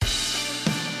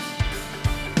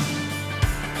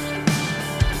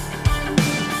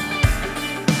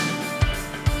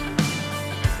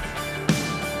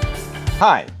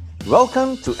Hi,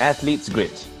 welcome to Athlete's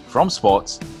Grit, from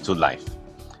sports to life.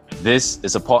 This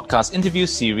is a podcast interview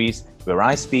series where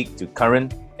I speak to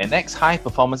current and ex-high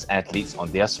performance athletes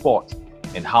on their sport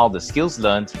and how the skills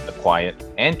learned, acquired,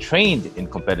 and trained in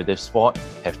competitive sport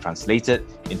have translated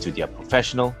into their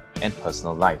professional and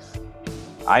personal life.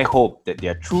 I hope that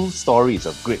their true stories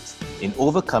of grit in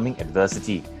overcoming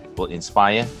adversity will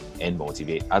inspire and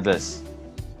motivate others.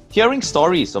 Hearing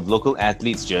stories of local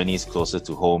athletes' journeys closer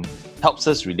to home helps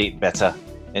us relate better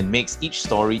and makes each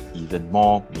story even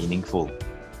more meaningful.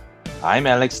 I'm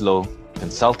Alex Lowe,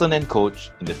 consultant and coach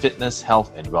in the fitness,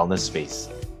 health, and wellness space,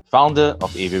 founder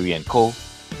of Avery & Co.,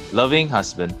 loving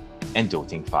husband, and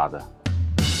doting father.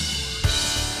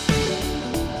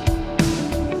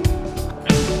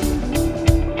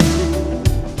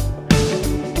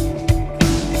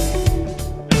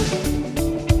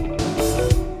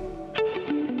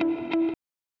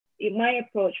 My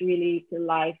approach really to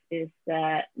life is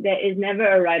that there is never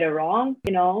a right or wrong.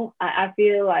 I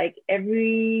feel like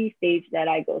every stage that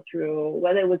I go through,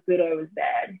 whether it was good or it was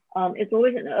bad, it's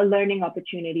always a learning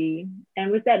opportunity.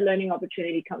 And with that learning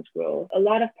opportunity comes growth. A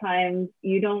lot of times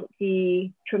you don't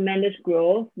see tremendous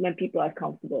growth when people are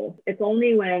comfortable. It's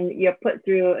only when you're put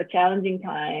through a challenging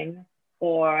time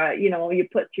or, you're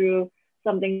put through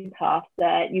something tough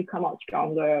that you come out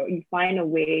stronger. You find a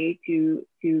way to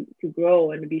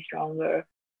grow and to be stronger.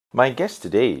 My guest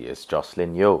today is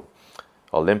Jocelyn Yeo,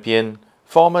 Olympian,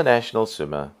 former national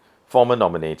swimmer, former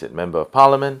nominated member of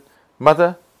parliament,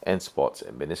 mother, and sports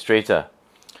administrator.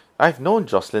 I've known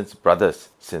Jocelyn's brothers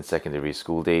since secondary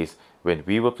school days when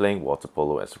we were playing water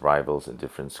polo as rivals in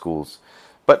different schools,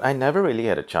 but I never really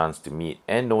had a chance to meet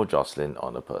and know Jocelyn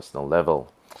on a personal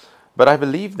level. But I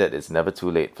believe that it's never too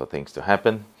late for things to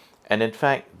happen, and in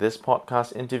fact, this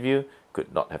podcast interview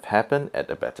could not have happened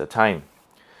at a better time.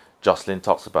 Jocelyn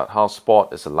talks about how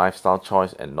sport is a lifestyle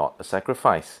choice and not a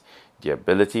sacrifice, the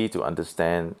ability to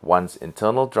understand one's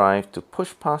internal drive to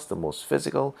push past the most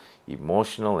physical,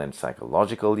 emotional, and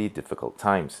psychologically difficult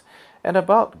times, and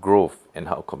about growth and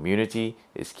how community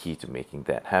is key to making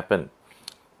that happen.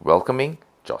 Welcoming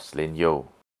Jocelyn Yeo.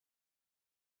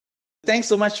 Thanks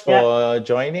so much for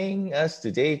joining us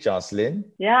today, Jocelyn.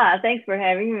 Yeah, thanks for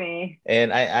having me.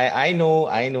 And I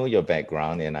know your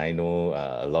background, and I know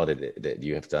a lot of it that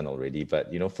you have done already.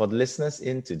 But for the listeners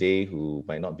in today who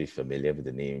might not be familiar with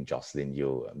the name Jocelyn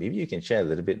Yeo, maybe you can share a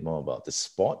little bit more about the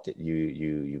sport that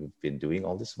you've been doing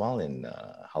all this while, and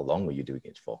how long were you doing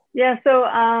it for? Yeah, so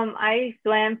I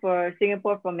swam for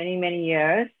Singapore for many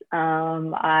years.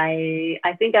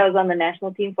 I think I was on the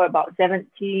national team for about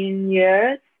 17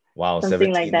 years. Wow,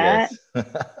 something 17 like that. years.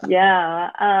 Yeah.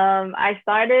 I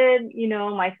started,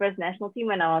 my first national team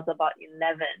when I was about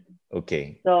 11.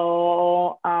 Okay.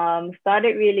 So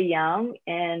started really young,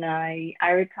 and I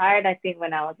retired, I think,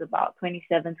 when I was about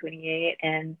 27, 28.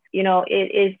 And,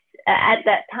 it is at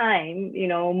that time,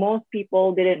 most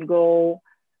people didn't go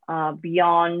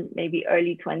beyond maybe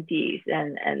early 20s,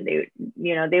 and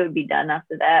they would be done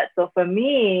after that. So for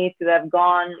me to have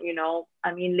gone,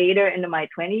 later into my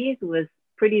 20s was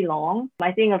pretty long.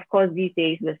 I think, of course, these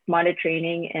days with smarter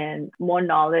training and more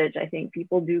knowledge, I think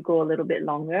people do go a little bit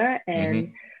longer.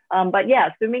 And but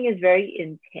yeah, swimming is very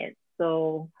intense.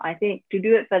 So I think to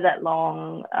do it for that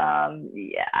long,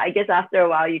 I guess after a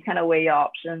while you kind of weigh your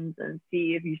options and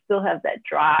see if you still have that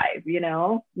drive,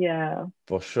 Yeah.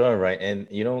 For sure, right? And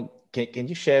can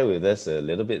you share with us a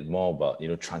little bit more about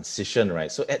transition,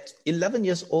 right? So at 11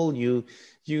 years old, you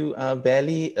are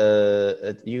barely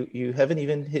you haven't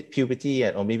even hit puberty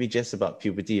yet, or maybe just about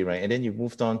puberty, right? And then you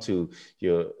moved on to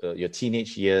your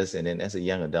teenage years, and then as a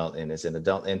young adult and as an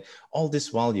adult, and all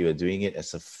this while you were doing it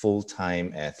as a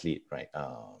full-time athlete, right?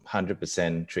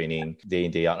 100% training day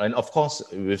in day out, and of course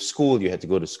with school you had to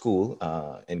go to school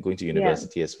and going to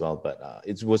university as well. But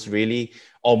it was really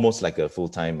almost like a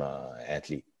full-time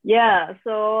athlete. Yeah.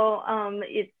 So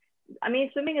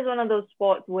swimming is one of those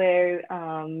sports where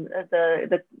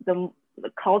the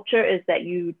culture is that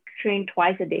you train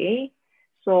twice a day.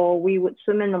 So we would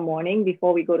swim in the morning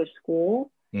before we go to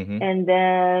school. And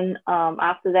then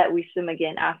after that, we swim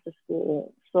again after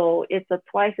school. So it's a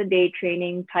twice a day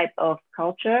training type of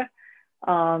culture.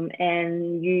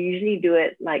 And you usually do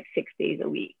it like 6 days a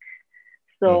week.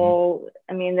 So,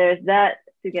 there's that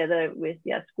together with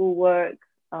schoolwork.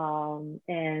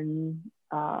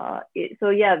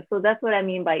 So that's what I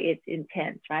mean by it's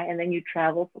intense, right? And then you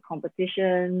travel for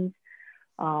competitions.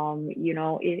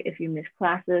 If you miss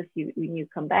classes, when you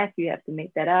come back, you have to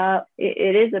make that up.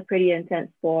 It is a pretty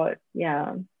intense sport.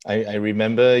 Yeah. I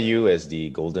remember you as the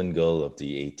golden girl of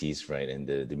the 80s, right? And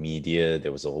the media,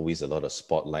 there was always a lot of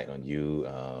spotlight on you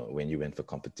when you went for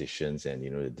competitions and,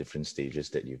 the different stages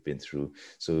that you've been through.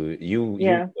 So you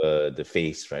were the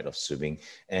face, right, of swimming.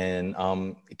 And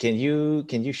can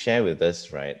you share with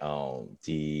us, right,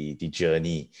 the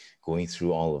journey going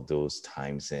through all of those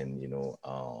times and,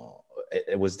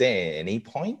 was there any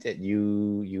point that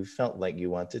you felt like you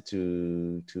wanted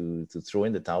to throw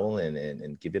in the towel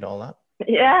and give it all up?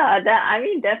 Yeah,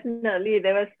 definitely.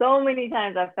 There were so many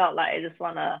times I felt like I just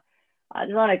wanna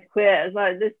quit.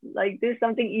 So do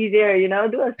something easier,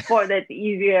 do a sport that's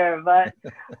easier. But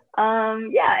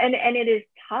and it is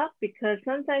tough because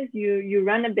sometimes you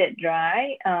run a bit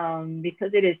dry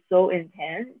because it is so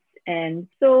intense. And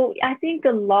so I think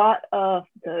a lot of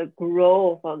the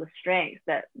growth or the strength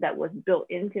that was built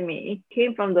into me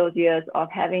came from those years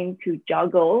of having to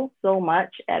juggle so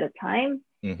much at a time.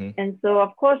 Mm-hmm. And so,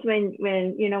 of course, when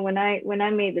I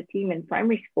made the team in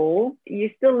primary school, you're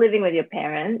still living with your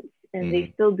parents, and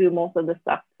they still do most of the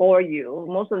stuff for you,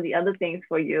 most of the other things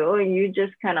for you, and you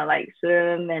just kind of like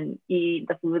swim and eat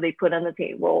the food they put on the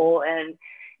table, and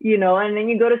and then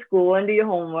you go to school and do your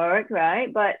homework,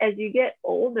 right? But as you get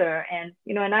older, and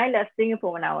I left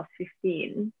Singapore when I was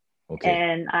 15,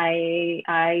 and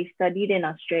I studied in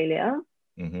Australia.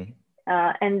 Mm-hmm.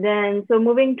 And then, so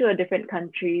moving to a different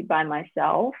country by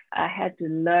myself, I had to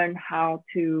learn how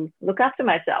to look after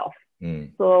myself.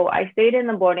 So I stayed in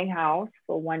a boarding house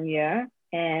for 1 year.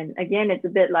 And again, it's a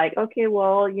bit like, okay,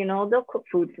 well, they'll cook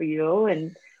food for you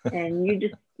and you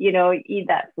just, eat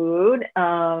that food,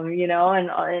 and you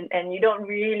don't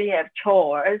really have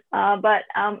chores. But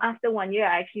after 1 year,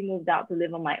 I actually moved out to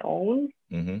live on my own.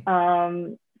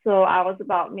 Mm-hmm. So I was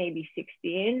about maybe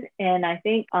 16. And I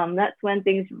think that's when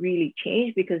things really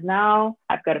changed, because now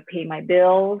I've got to pay my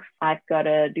bills. I've got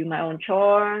to do my own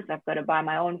chores. I've got to buy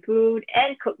my own food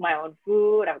and cook my own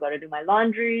food. I've got to do my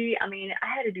laundry. I mean, I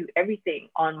had to do everything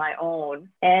on my own.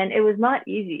 And it was not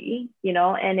easy,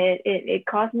 and it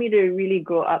caused me to really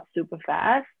grow up super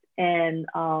fast. And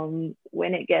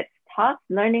when it gets tough,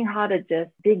 learning how to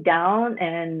just dig down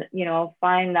and,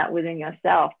 find that within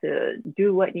yourself to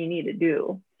do what you need to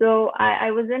do. So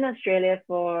I was in Australia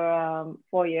for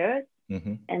 4 years.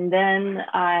 Mm-hmm. And then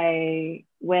I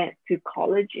went to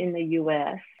college in the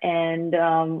US. And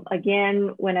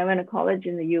again, when I went to college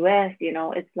in the US,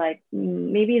 it's like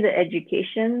maybe the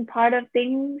education part of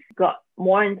things got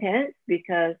more intense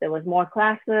because there was more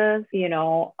classes,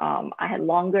 I had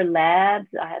longer labs,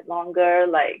 I had longer,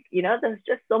 there's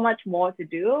just so much more to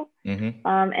do. Mm-hmm.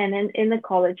 And then in the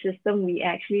college system, we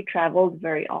actually traveled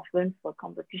very often for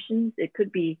competitions. It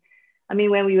could be,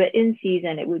 when we were in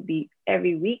season, it would be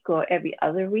every week or every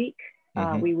other week.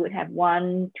 Mm-hmm. We would have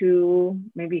 1, 2,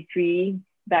 maybe 3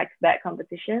 back-to-back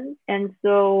competitions. And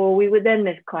so we would then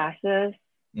miss classes,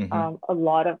 a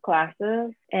lot of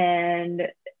classes. And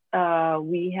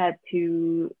we had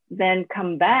to then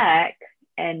come back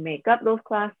and make up those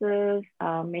classes,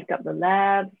 make up the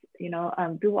labs,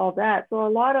 do all that. So a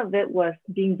lot of it was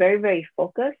being very, very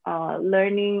focused,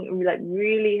 learning,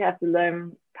 really have to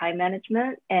learn time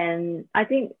management. And I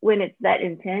think when it's that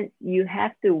intense, you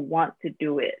have to want to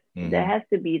do it. Mm-hmm. There has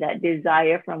to be that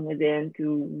desire from within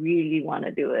to really want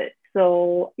to do it.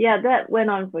 So yeah, that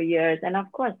went on for years. And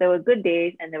of course, there were good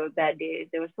days and there were bad days.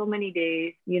 There were so many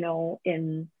days,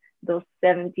 in those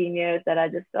 17 years that I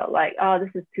just felt like, oh,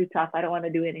 this is too tough. I don't want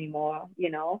to do it anymore,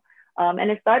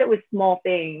 and it started with small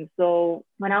things. So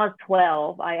when I was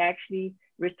 12, I actually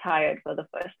retired for the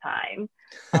first time,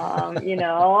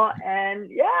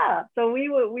 and yeah, so we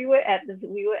were at the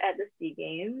SEA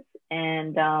Games,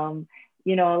 and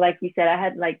like you said, I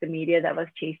had like the media that was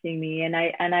chasing me, and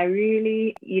I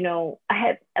really, I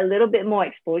had a little bit more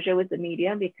exposure with the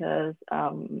media because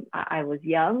I was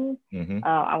young. Mm-hmm.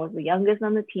 I was the youngest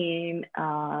on the team.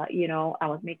 I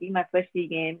was making my first SEA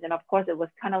Games, and of course it was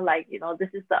kind of like, this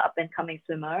is the up and coming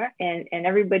swimmer, and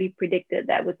everybody predicted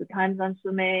that with the times on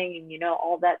swimming and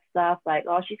all that stuff, like,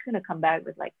 oh, she's gonna come back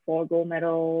with like 4 gold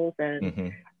medals, and Mm-hmm.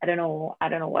 I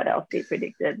don't know what else they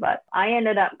predicted, but I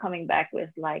ended up coming back with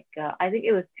like, I think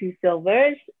it was 2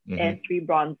 silvers and 3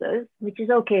 bronzes, which is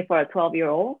okay for a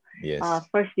 12-year-old. Yes.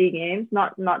 First SEA Games,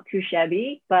 not too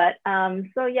shabby. But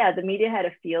so yeah, the media had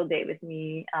a field day with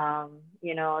me.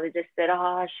 They just said,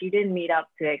 oh, she didn't meet up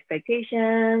to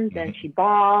expectations, and she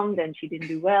bombed, and she didn't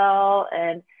do well.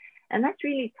 And that's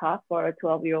really tough for a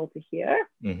 12-year-old to hear.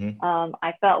 Mm-hmm.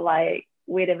 I felt like,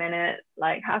 wait a minute,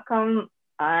 like, how come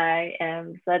I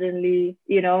am suddenly,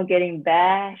 you know, getting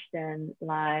bashed, and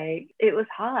like it was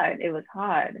hard. It was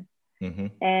hard. Mm-hmm.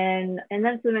 And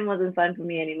then swimming wasn't fun for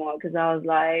me anymore because I was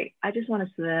like, I just want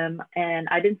to swim and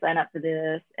I didn't sign up for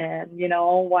this. And you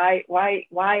know, why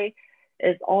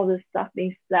is all this stuff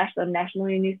being splashed on national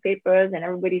newspapers and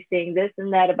everybody's saying this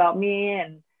and that about me,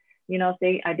 and you know,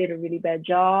 saying I did a really bad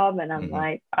job. And I'm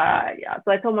like, yeah.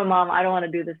 So I told my mom I don't want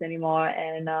to do this anymore.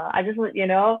 And I just want, you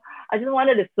know, I just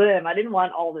wanted to swim. I didn't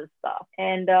want all this stuff.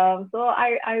 And so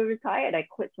I retired. I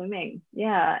quit swimming.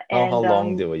 Yeah. How And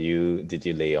long did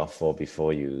you lay off for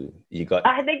before you got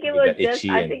I think it you was got just, itchy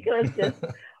I and think it was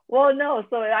just, well, no.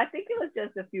 So I think it was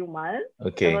just a few months.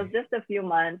 okay. It was just a few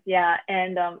months. Yeah.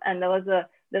 And there was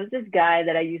this guy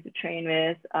that I used to train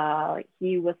with.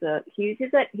 He's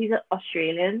an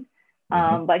Australian.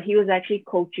 But he was actually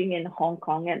coaching in Hong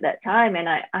Kong at that time. And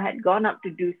I had gone up to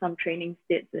do some training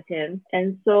stints with him.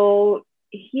 And so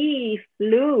he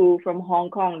flew from Hong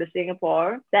Kong to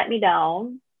Singapore, sat me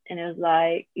down, and it was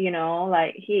like, you know,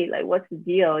 like, hey, like, what's the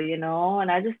deal, you know?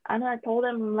 And I told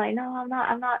him, I'm like, no,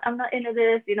 I'm not into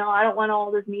this, you know, I don't want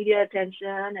all this media attention,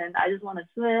 and I just want to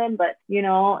swim. But, you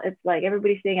know, it's like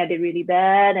everybody's saying I did really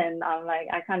bad, and I'm like,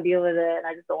 I can't deal with it, and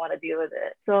I just don't want to deal with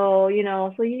it. So, you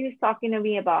know, so he was talking to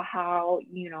me about how,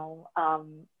 you know,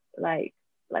 like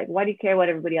why do you care what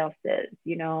everybody else says?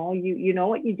 You know, you know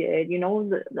what you did, you know,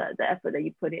 the effort that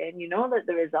you put in, you know that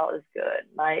the result is good.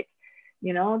 Like,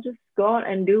 you know, just go out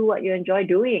and do what you enjoy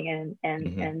doing,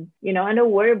 and you know, and don't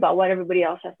worry about what everybody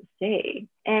else has to say.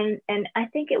 And I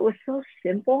think it was so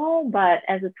simple, but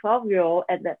as a 12-year-old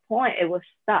at that point, it was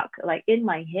stuck. Like in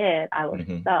my head, I was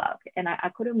stuck, and I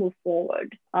couldn't move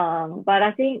forward. But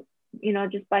I think, you know,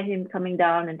 just by him coming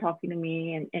down and talking to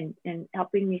me and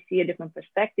helping me see a different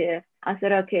perspective, I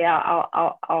said, okay,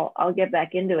 I'll get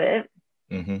back into it.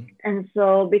 And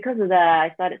so because of that,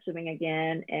 I started swimming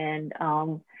again.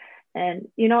 And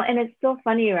you know, and it's so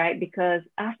funny, right? Because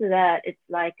after that, it's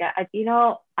like,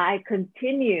 I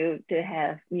continue to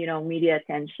have, you know, media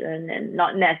attention, and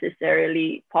not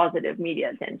necessarily positive media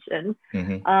attention.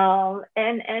 And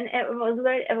it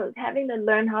was having to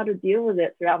learn how to deal with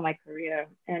it throughout my career.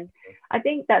 And I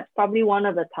think that's probably one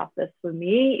of the toughest for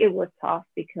me. It was tough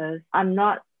because I'm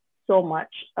not so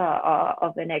much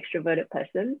of an extroverted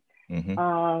person.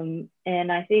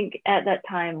 And I think at that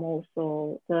time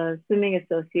also, the Swimming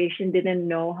Association didn't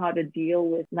know how to deal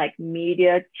with like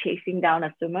media chasing down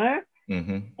a swimmer.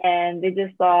 And they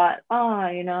just thought, oh,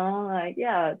 you know, like,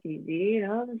 yeah, it's easy, you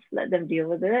know, just let them deal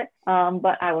with it.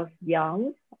 But I was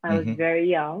young. I was very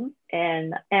young,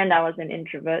 and I was an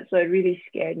introvert. So it really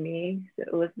scared me. So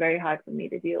it was very hard for me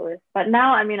to deal with. But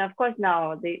now, I mean, of course,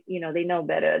 now they know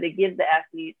better. They give the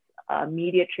athletes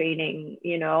media training,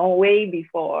 you know, way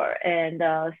before. And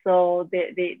so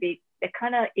they're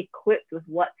kind of equipped with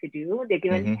what to do. They're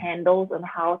given handles on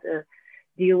how to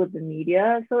deal with the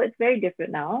media. So it's very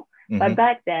different now. But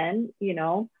back then, you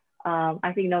know,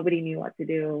 I think nobody knew what to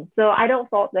do. So I don't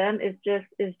fault them. It's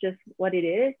just what it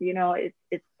is. You know,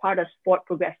 it's part of sport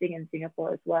progressing in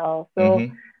Singapore as well. So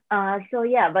so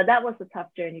yeah, but that was a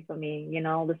tough journey for me. You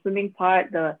know, the swimming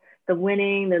part, the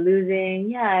winning, the losing.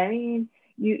 Yeah, I mean,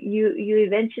 you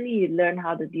eventually learn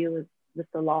how to deal with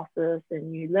the losses,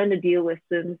 and you learn to deal with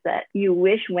swims that you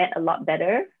wish went a lot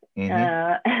better. You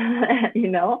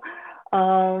know,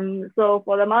 so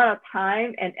for the amount of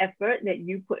time and effort that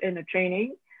you put into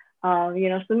training, you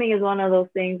know, swimming is one of those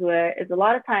things where it's a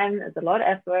lot of time, it's a lot of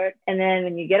effort, and then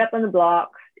when you get up on the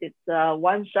blocks, it's a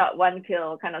one shot, one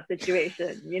kill kind of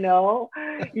situation. You know,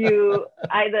 you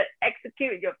either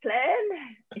execute your plan,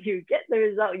 you get the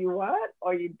result you want,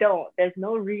 or you don't. There's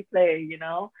no replay. You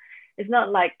know, it's not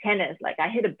like tennis. Like I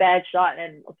hit a bad shot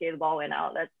and okay, the ball went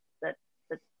out. Let's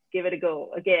give it a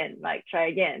go again, like try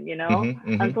again, you know,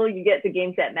 until you get to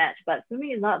game, set, match. But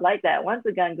swimming is not like that. Once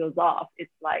the gun goes off,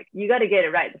 it's like you got to get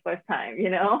it right the first time, you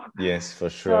know. Yes, for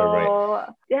sure. So right.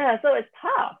 yeah, so it's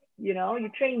tough. You know, you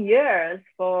train years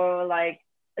for like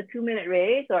a 2-minute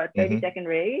race or a 30-second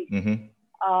race.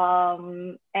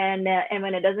 And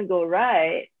when it doesn't go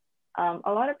right,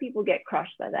 a lot of people get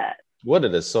crushed by that. What are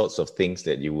the sorts of things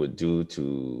that you would do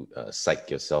to psych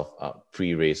yourself up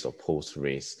pre-race or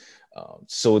post-race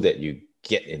so that you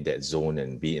get in that zone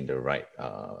and be in the right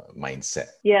mindset?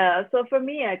 Yeah, so for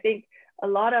me, I think a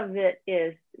lot of it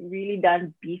is really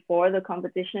done before the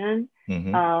competition.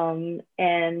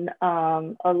 And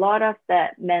a lot of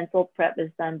that mental prep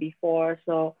is done before.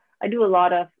 So I do a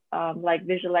lot of like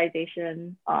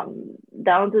visualization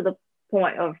down to the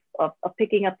point of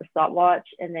picking up the stopwatch,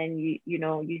 and then you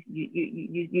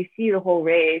see the whole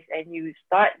race, and you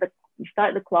start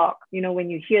the clock, you know, when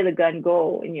you hear the gun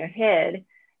go in your head,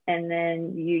 and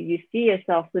then you see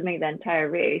yourself swimming the entire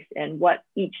race and what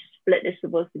each split is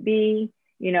supposed to be,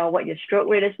 you know, what your stroke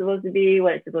rate is supposed to be,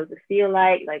 what it's supposed to feel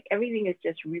like everything is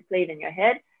just replayed in your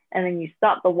head. And then you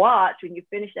stop the watch when you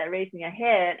finish that race in your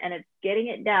head, and it's getting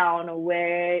it down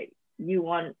where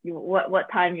what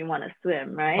time you want to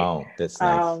swim, right? Wow, that's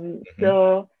nice.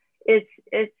 So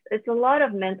it's a lot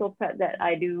of mental prep that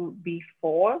I do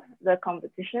before the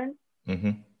competition.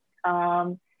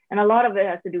 And a lot of it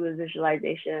has to do with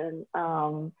visualization.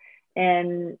 And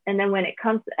then when it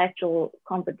comes to actual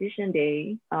competition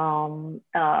day,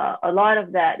 a lot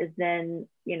of that is then,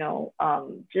 you know,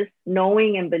 just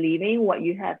knowing and believing what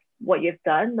you've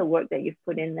done, the work that you've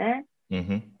put in there.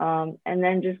 And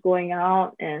then just going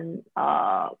out and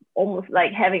almost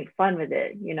like having fun with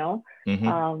it, you know.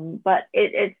 But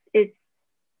it's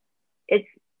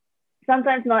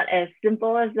sometimes not as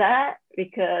simple as that,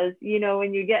 because, you know,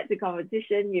 when you get to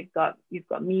competition, you've got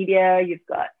media, you've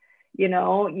got, you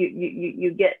know,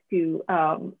 you get to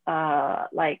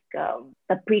the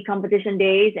pre-competition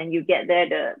days, and you get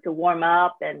there to warm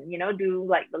up and, you know, do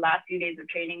like the last few days of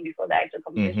training before the actual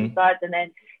competition starts. And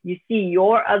then you see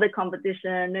your other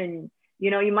competition, and,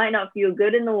 you know, you might not feel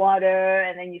good in the water,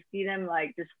 and then you see them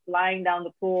like just flying down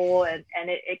the pool, and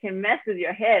it can mess with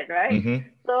your head, right?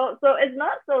 So it's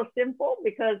not so simple,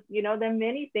 because, you know, there are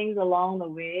many things along the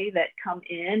way that come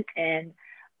in, and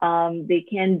they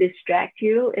can distract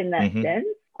you in that sense.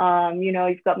 You know,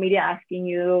 you've got media asking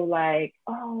you like,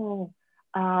 oh,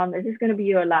 is this going to be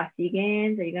your last SEA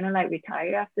Games? Are you going to like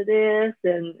retire after this?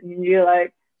 And you're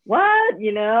like, what?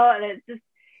 You know, and it's just,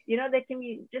 you know, there can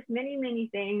be just many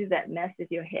things that mess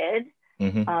with your head.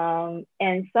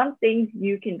 And some things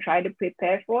you can try to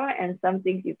prepare for, and some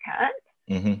things you can't.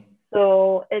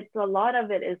 So it's a lot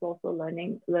of it is also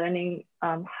learning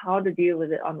how to deal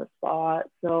with it on the spot.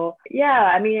 So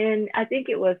yeah, I mean, I think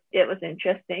it was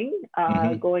interesting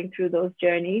going through those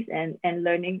journeys and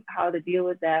learning how to deal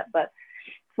with that. But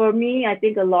for me, I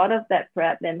think a lot of that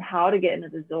prep and how to get into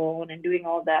the zone and doing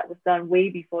all that was done way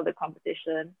before the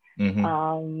competition.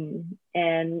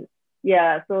 And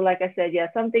yeah, so like I said, yeah,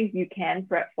 some things you can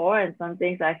prep for, and some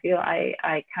things I feel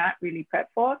I can't really prep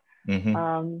for.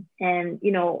 And,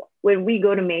 you know, when we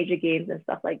go to major games and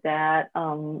stuff like that,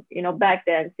 you know, back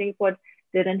then, Singapore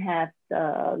didn't have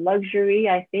the luxury,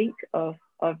 I think, of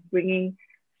bringing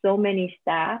so many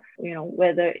staff, you know,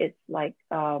 whether it's like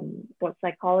sports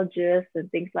psychologists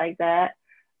and things like that,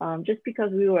 just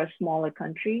because we were a smaller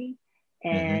country,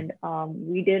 and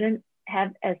we didn't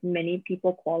have as many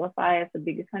people qualify as the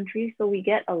bigger country. So we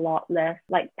get a lot less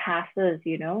like passes,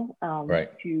 you know,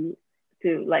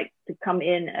 to come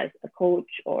in as a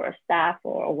coach or a staff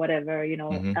or whatever, you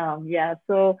know. Yeah,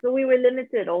 so we were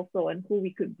limited also in who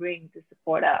we could bring to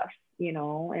support us, you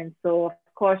know. And so of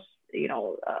course, you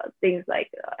know, things like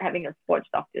having a sports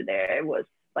doctor there was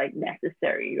like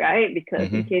necessary, right? Because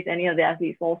in case any of the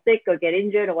athletes fall sick or get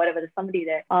injured or whatever, there's somebody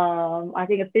there. I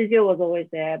think a physio was always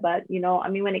there, but, you know, I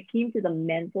mean, when it came to the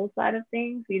mental side of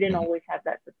things, we didn't always have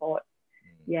that support.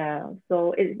 Yeah,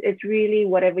 so it's really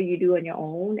whatever you do on your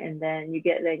own, and then you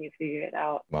get there and you figure it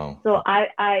out. Wow. So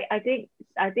I think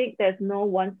there's no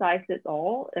one size fits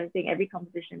all. I think every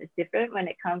competition is different when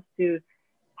it comes to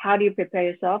how do you prepare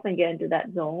yourself and get into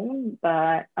that zone.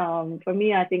 But for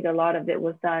me, I think a lot of it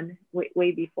was done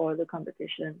way before the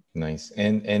competition. Nice.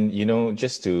 And you know,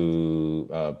 just to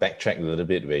backtrack a little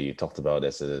bit, where you talked about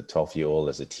as a 12-year-old,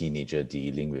 as a teenager,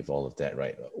 dealing with all of that,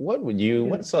 right?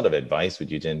 What sort of advice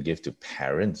would you then give to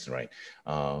parents, right,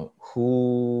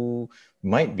 who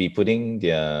might be putting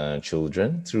their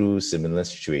children through similar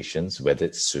situations, whether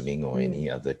it's swimming or any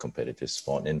other competitive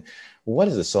sport? And what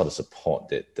is the sort of support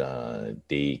that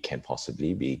they can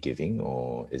possibly be giving?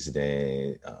 Or is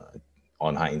there,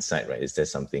 on hindsight, right, is there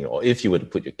something, or if you were to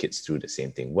put your kids through the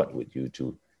same thing, what would you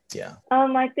do? Yeah.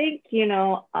 I think, you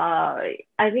know,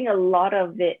 I think a lot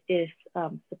of it is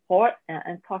support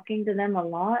and talking to them a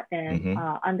lot, and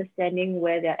understanding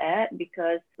where they're at,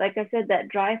 because like I said, that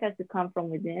drive has to come from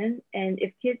within. And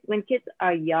when kids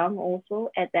are young also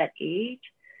at that age,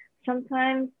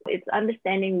 sometimes it's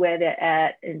understanding where they're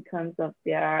at in terms of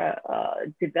their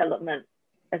development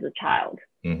as a child.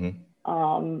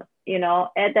 You know,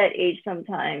 at that age,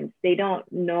 sometimes they don't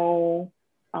know.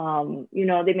 You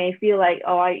know, they may feel like,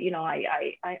 oh,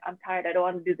 I'm tired, I don't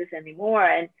want to do this anymore.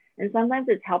 And sometimes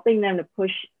it's helping them to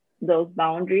push those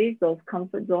boundaries, those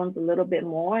comfort zones a little bit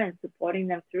more, and supporting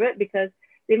them through it, because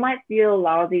they might feel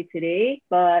lousy today,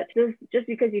 but just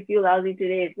because you feel lousy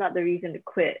today, it's not the reason to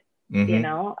quit. You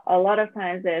know, a lot of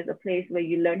times there's a place where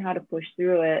you learn how to push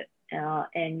through it,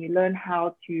 and you learn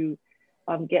how to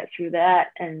get through that.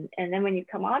 And then when you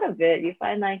come out of it, you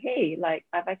find like, hey, like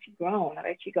I've actually grown, I've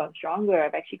actually gotten stronger,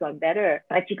 I've actually gotten better,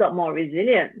 I've actually got more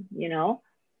resilient, you know.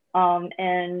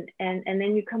 And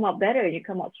then you come out better, you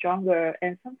come out stronger.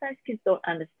 And sometimes kids don't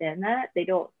understand that, they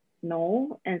don't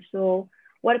know. And so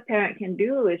what a parent can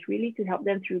do is really to help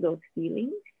them through those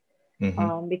feelings,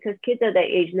 because kids at that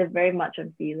age live very much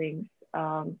on feelings.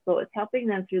 So it's helping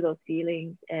them through those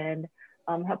feelings and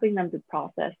helping them to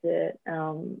process it.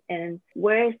 And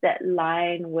where's that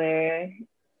line where,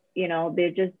 you know,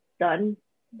 they're just done,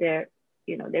 they're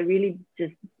really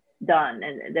just done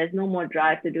and there's no more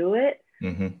drive to do it.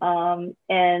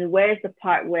 And where's the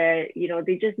part where, you know,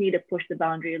 they just need to push the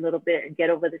boundary a little bit and get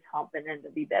over this hump and then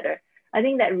they'll be better. I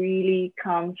think that really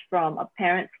comes from a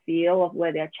parent's feel of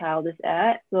where their child is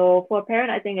at. So for a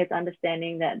parent, I think it's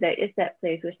understanding that there is that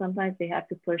place where sometimes they have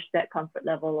to push that comfort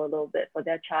level a little bit for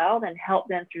their child and help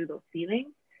them through those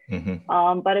feelings.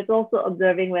 But it's also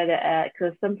observing where they're at,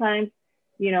 because sometimes,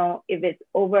 you know, if it's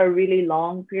over a really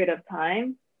long period of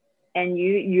time and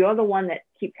you're the one that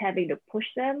keeps having to push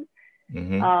them,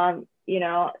 you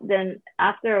know, then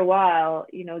after a while,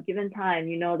 you know, given time,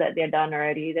 you know that they're done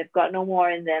already. They've got no more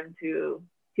in them to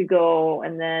go.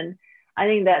 And then I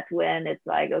think that's when it's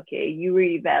like, okay, you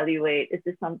reevaluate. Is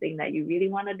this something that you really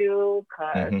want to do?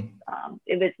 Because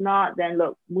if it's not, then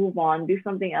look, move on, do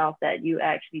something else that you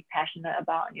actually passionate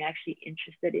about and you're actually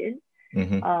interested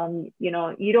in. You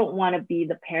know, you don't want to be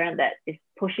the parent that is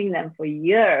pushing them for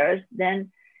years.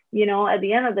 Then, you know, at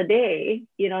the end of the day,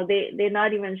 you know, they're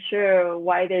not even sure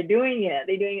why they're doing it.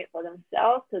 They're doing it for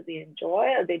themselves because they enjoy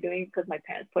it, or they're doing it because my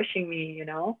parents pushing me, you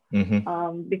know,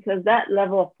 because that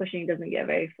level of pushing doesn't get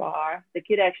very far. The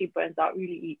kid actually burns out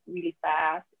really, really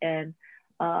fast, and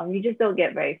you just don't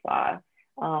get very far.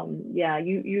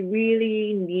 You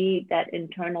really need that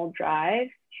internal drive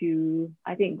to,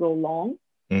 I think, go long,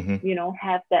 you know,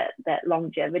 have that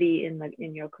longevity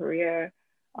in your career,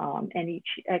 and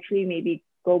actually maybe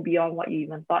go beyond what you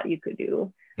even thought you could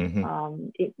do.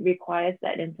 It requires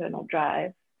that internal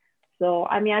drive. So,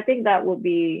 I mean, I think that would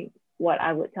be what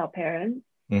I would tell parents.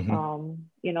 You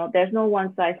know, there's no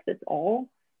one size fits all,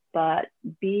 but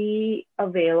be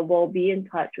available, be in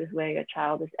touch with where your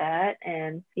child is at,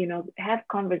 and, you know, have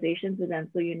conversations with them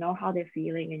so you know how they're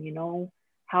feeling and you know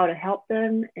how to help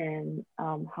them, and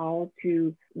how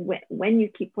to, when you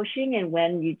keep pushing and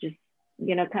when you just,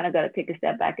 you know, kind of got to take a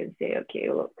step back and say, okay,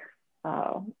 look,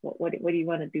 what do you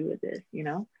want to do with this, you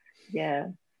know?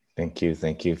 Thank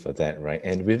you for that. Right.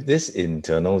 And with this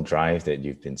internal drive that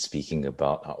you've been speaking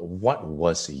about, what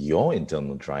was your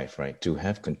internal drive, right, to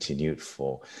have continued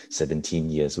for 17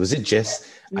 years? Was it just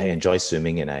I enjoy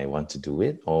swimming and I want to do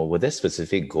it, or were there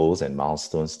specific goals and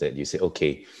milestones that you say,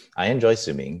 okay, I enjoy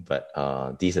swimming, but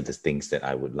these are the things that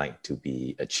I would like to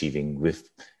be achieving with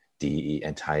the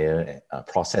entire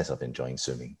process of enjoying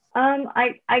swimming?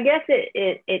 I guess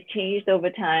it changed over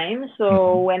time.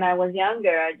 So when I was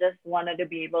younger, I just wanted to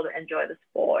be able to enjoy the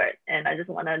sport, and I just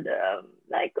wanted to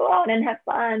like go out and have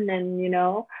fun, and you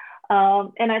know,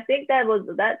 and I think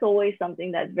that's always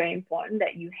something that's very important,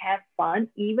 that you have fun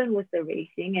even with the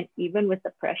racing and even with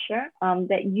the pressure,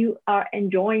 that you are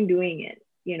enjoying doing it.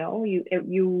 You know,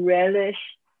 you relish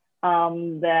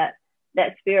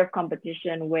that sphere of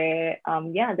competition where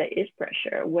there is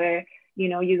pressure, where you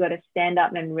know you got to stand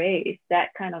up and race,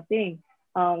 that kind of thing.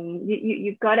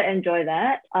 You've got to enjoy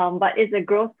that, but it's a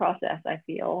growth process. I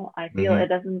feel it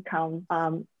doesn't come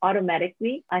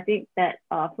automatically. I think that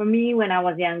for me, when I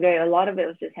was younger, a lot of it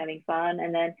was just having fun,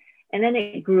 and then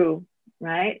it grew,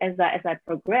 right, as I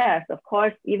progressed. Of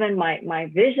course, even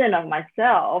my vision of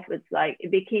myself, it's like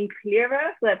it became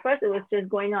clearer. So at first it was just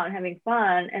going out and having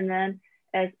fun, and then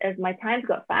as my times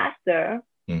got faster,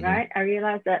 right, I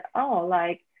realized that, oh,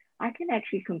 like I can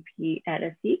actually compete at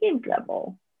a SEA Games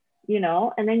level, you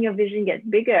know, and then your vision gets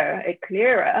bigger,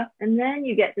 clearer, and then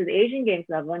you get to the Asian Games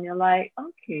level and you're like,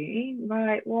 okay,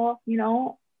 right, well, you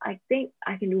know, I think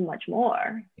I can do much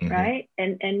more, right?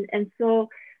 And so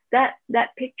that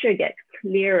picture gets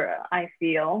clearer, I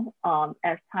feel,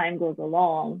 as time goes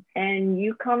along, and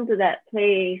you come to that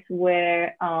place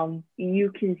where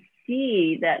you can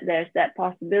see that there's that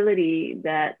possibility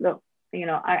that, look, you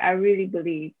know, I really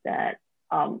believe that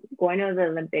going to the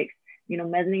Olympics, you know,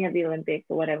 medaling at the Olympics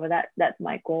or whatever, that's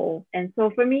my goal. And so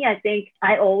for me, I think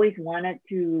I always wanted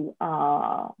to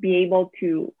be able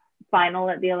to final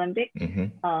at the Olympics,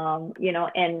 you know,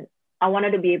 and I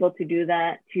wanted to be able to do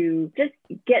that, to just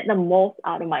get the most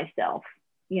out of myself,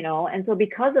 you know. And so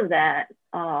because of that,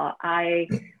 I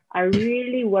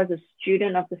really was a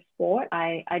student of the sport.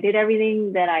 I did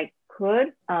everything that I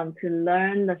could to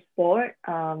learn the sport,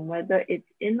 whether it's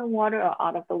in the water or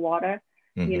out of the water.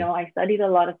 You know, I studied a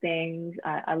lot of things.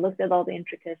 I looked at all the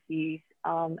intricacies.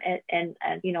 And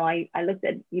you know, I looked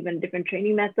at even different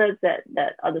training methods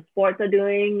that other sports are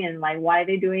doing and like why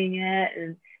they're doing it,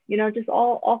 and you know, just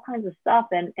all kinds of stuff.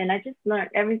 And I just learned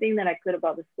everything that I could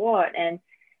about the sport. And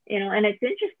you know, and it's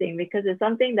interesting because it's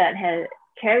something that has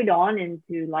carried on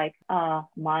into like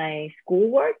my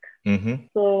schoolwork.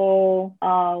 So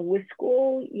with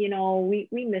school, you know,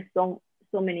 we missed so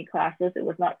many classes. It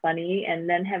was not funny. And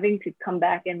then having to come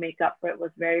back and make up for it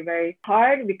was very, very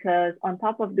hard, because on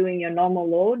top of doing your normal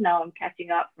load, now I'm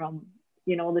catching up from,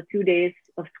 you know, the 2 days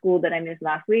of school that I missed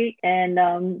last week. And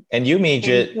you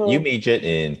majored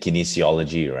in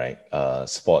kinesiology, right?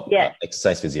 Sport,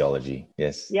 exercise physiology.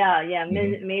 Yes. Yeah.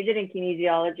 Majored in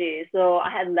kinesiology. So I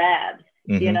had labs.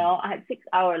 You know, I had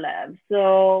 6-hour labs.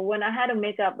 So when I had to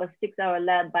make up a 6-hour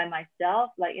lab by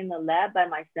myself, like in the lab by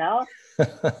myself,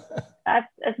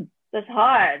 that's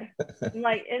hard. I'm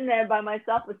like in there by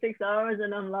myself for 6 hours,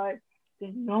 and I'm like,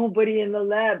 there's nobody in the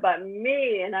lab but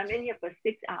me, and I'm in here for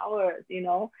 6 hours, you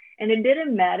know. And it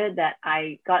didn't matter that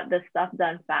I got the stuff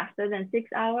done faster than 6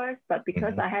 hours, but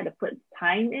because I had to put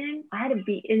time in, I had to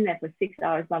be in there for 6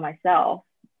 hours by myself.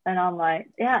 And I'm like,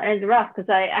 yeah, and it's rough because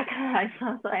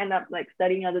I end up like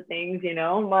studying other things, you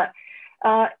know. But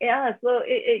yeah, so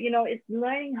you know, it's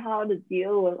learning how to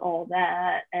deal with all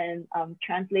that and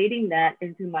translating that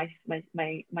into my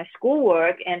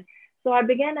schoolwork. And so I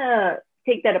began to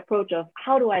take that approach of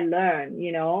how do I learn,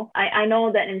 you know. I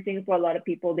know that in Singapore, a lot of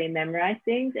people, they memorize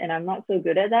things, and I'm not so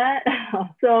good at that.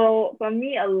 So for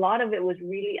me, a lot of it was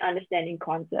really understanding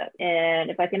concept.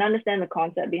 And if I can understand the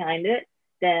concept behind it,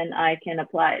 then I can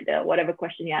apply the whatever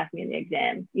question you ask me in the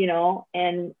exam, you know.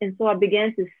 And so I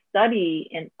began to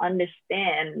study and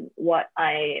understand what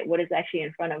is actually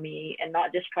in front of me, and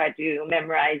not just try to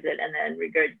memorize it and then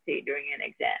regurgitate during an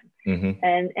exam.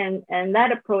 And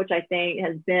that approach, I think,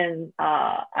 has been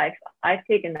I've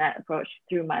taken that approach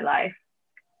through my life.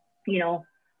 You know,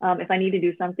 if I need to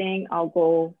do something, I'll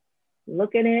go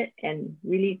look at it and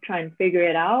really try and figure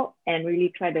it out, and really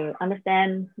try to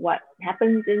understand what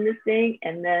happens in this thing,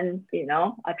 and then, you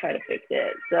know, I try to fix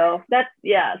it. So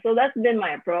that's been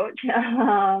my approach.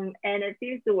 And it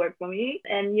seems to work for me.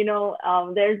 And you know,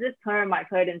 there's this term I've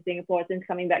heard in Singapore since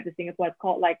coming back to Singapore. It's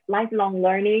called like lifelong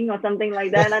learning or something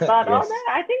like that. And I thought, yes.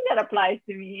 I think that applies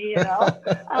to me, you know.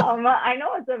 I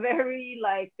know it's a very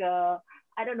like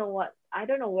I don't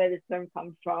know where this term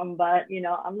comes from, but you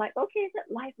know, I'm like, okay, is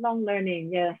it lifelong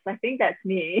learning? Yes, I think that's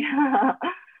me.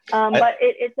 But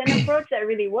it's an approach that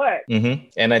really works.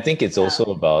 And I think it's also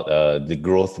about the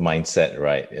growth mindset,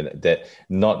 right? That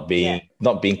not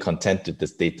being content with the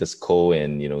status quo,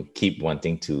 and you know, keep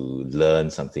wanting to learn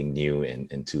something new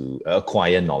and to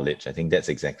acquire knowledge. I think that's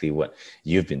exactly what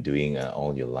you've been doing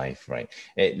all your life, right?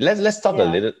 Let's talk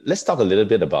a little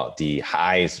bit about the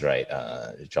highs, right,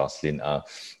 Jocelyn?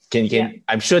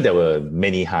 I'm sure there were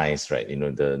many highs, right? You know,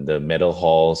 the medal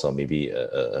hauls, or maybe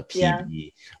a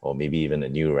PB, or maybe even a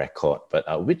new record. But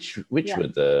which were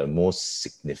the most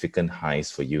significant highs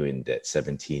for you in that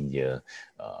 17-year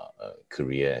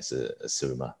career as a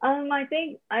swimmer? I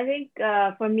think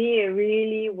for me, it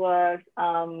really was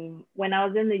when I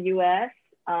was in the US.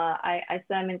 I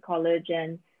swam in college,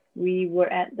 and we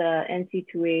were at the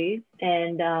NC2As,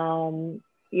 and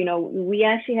you know, we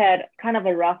actually had kind of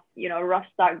a rough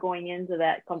start going into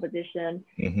that competition.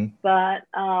 But,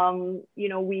 you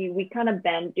know, we kind of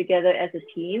banded together as a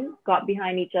team, got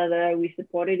behind each other. We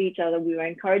supported each other. We were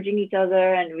encouraging each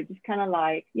other. And we just kind of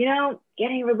like, you know,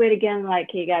 getting everybody again, like,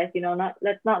 hey guys, you know,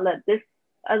 let's not let this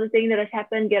other thing that has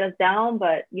happened get us down.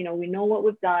 But, you know, we know what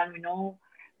we've done. We know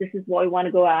this is what we want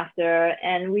to go after.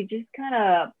 And we just kind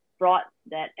of brought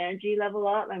that energy level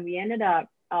up, and we ended up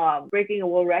breaking a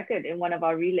world record in one of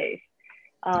our relays,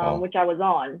 which I was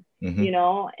on, you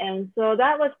know. And so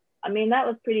that was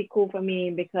pretty cool for me,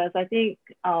 because I think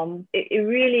it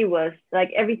really was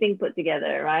like everything put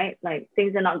together, right? Like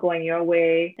things are not going your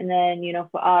way. And then, you know,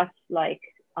 for us, like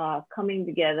coming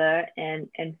together and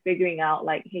figuring out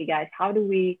like, hey guys, how do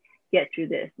we get through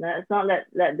this? Now, let's not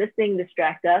let this thing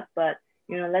distract us, but,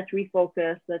 you know, let's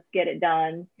refocus, let's get it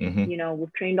done. You know,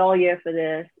 we've trained all year for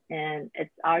this, and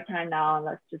it's our time now, and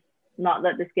let's just not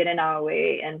let this get in our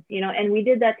way. And, you know, and we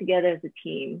did that together as a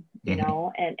team, you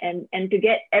know, and to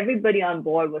get everybody on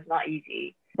board was not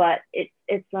easy, but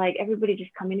it's like everybody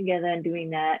just coming together and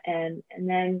doing that. And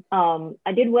then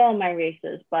I did well in my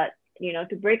races, but, you know,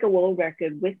 to break a world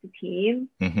record with the team,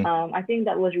 I think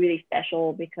that was really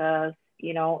special, because,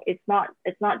 you know, it's not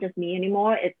just me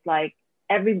anymore. It's like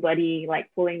everybody like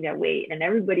pulling their weight, and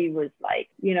everybody was like,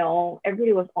 you know,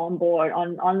 everybody was on board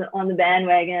on the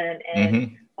bandwagon,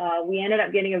 and we ended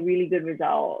up getting a really good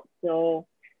result. So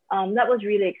that was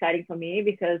really exciting for me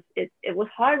because it was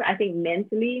hard, I think,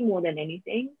 mentally more than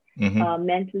anything,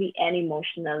 mentally and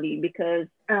emotionally, because,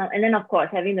 and then of course,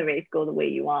 having the race go the way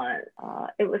you want,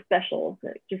 it was special,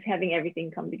 just having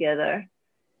everything come together.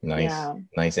 Nice, Yeah.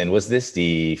 nice. And was this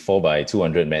the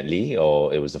 4x200 medley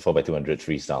or it was the 4x200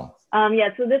 freestyle? Yeah,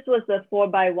 so this was the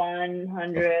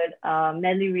 4x100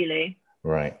 medley relay.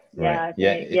 Right, Yeah, right.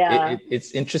 Yeah, yeah.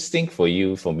 it's interesting for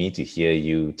me to hear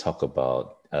you talk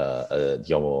about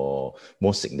your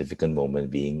most significant moment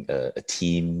being a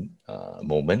team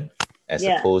moment, as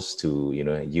opposed to, you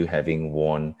know, you having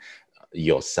won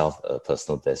yourself a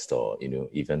personal best or, you know,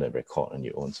 even a record on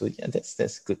your own. So yeah,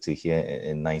 that's good to hear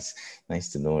and nice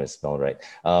to know as well, right?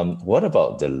 What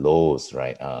about the lows,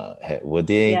 right? Were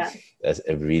they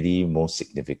a really most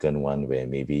significant one where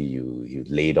maybe you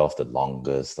laid off the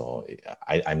longest, or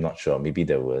I'm not sure, maybe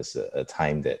there was a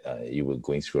time that you were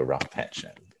going through a rough patch,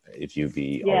 if you'd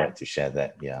be all right to share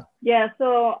that. Yeah,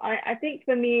 so I think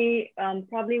for me,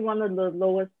 probably one of the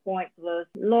lowest points was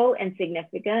low and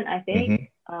significant, I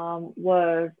think,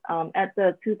 was at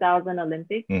the 2000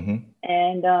 Olympics.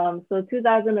 And so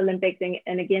 2000 Olympics,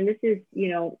 and again, this is, you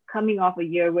know, coming off a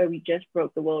year where we just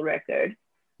broke the world record.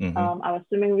 I was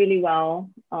swimming really well.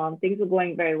 Things were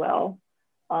going very well.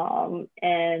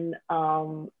 And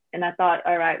I thought,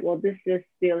 all right, well, this is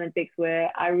the Olympics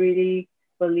where I really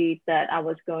believed that I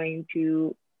was going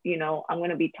to, you know, I'm going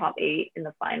to be top 8 in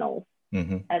the finals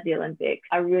at the Olympics.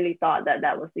 I really thought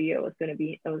that was the year it was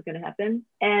going to happen.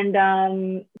 And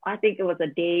I think it was a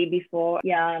day before,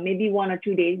 maybe 1 or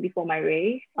 2 days before my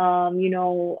race. You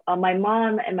know, my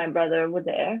mom and my brother were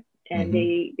there. And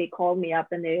they called me up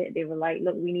and they were like,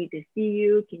 look, we need to see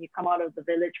you. Can you come out of the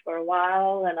village for a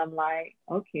while? And I'm like,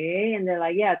 okay. And they're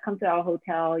like, yeah, come to our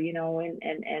hotel, you know,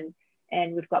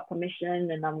 and we've got permission.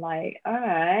 And I'm like, all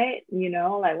right, you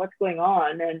know, like what's going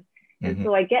on? And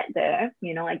so I get there,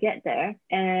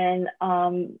 and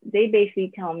they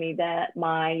basically tell me that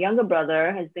my younger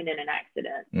brother has been in an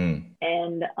accident.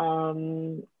 And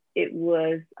it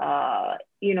was,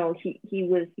 you know, he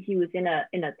was in a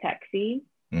taxi.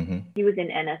 He was in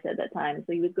NS at that time.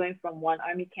 So he was going from one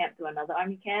army camp to another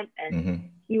army camp. And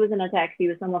he was in a taxi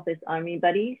with some of his army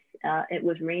buddies. It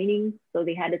was raining, so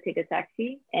they had to take a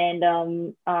taxi. And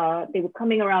they were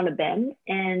coming around a bend.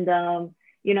 And,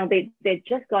 you know, they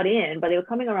just got in, but they were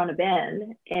coming around a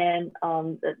bend. And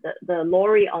the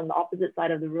lorry on the opposite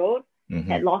side of the road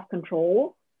had lost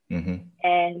control.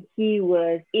 And he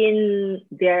was in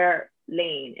their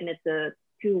lane. And it's a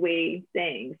two-way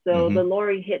thing. So the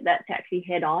lorry hit that taxi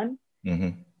head on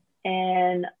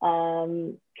and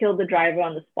killed the driver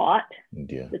on the spot.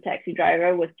 The taxi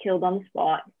driver was killed on the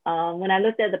spot. When I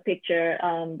looked at the picture,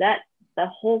 the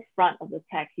whole front of the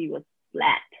taxi was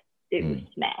flat. It was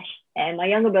smashed. And my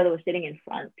younger brother was sitting in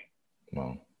front.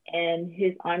 Wow. And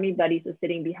his army buddies were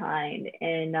sitting behind.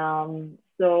 And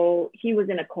so he was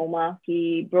in a coma.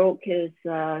 He broke his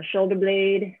shoulder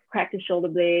blade, cracked his shoulder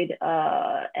blade,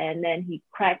 and then he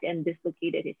cracked and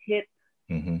dislocated his hip.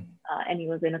 And he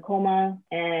was in a coma.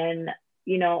 And,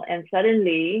 you know, and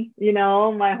suddenly, you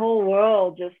know, my whole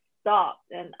world just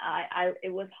stopped. And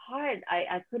it was hard.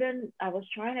 I was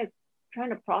trying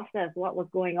to process what was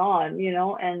going on, you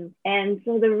know, and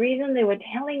so the reason they were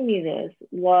telling me this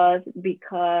was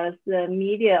because the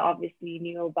media obviously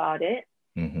knew about it.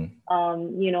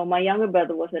 You know, my younger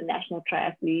brother was a national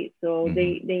triathlete, so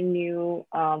they knew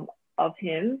of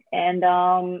him, and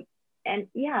then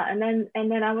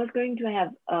I was going to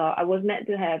have I was meant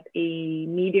to have a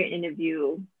media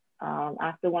interview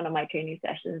after one of my training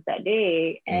sessions that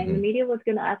day, and the media was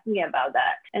going to ask me about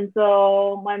that. And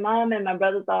so my mom and my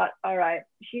brother thought, all right,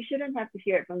 she shouldn't have to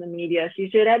hear it from the media. She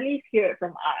should at least hear it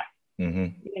from us,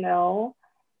 you know?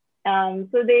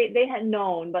 So they had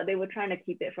known, but they were trying to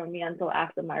keep it from me until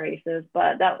after my races.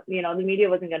 But that, you know, the media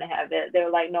wasn't going to have it. They were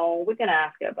like, no, we're going to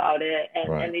ask her about it.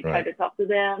 And they tried to talk to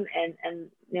them, and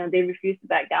you know, they refused to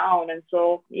back down. And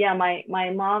so, yeah, my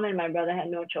mom and my brother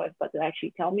had no choice but to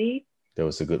actually tell me. That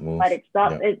was a good move. But it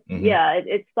stopped.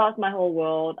 It stopped my whole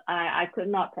world. I could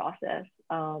not process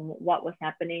what was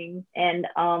happening, and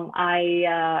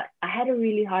I had a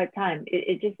really hard time.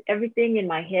 It just, everything in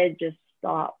my head just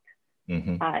stopped.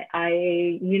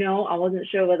 I you know, I wasn't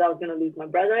sure whether I was going to lose my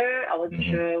brother. I wasn't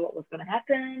sure what was going to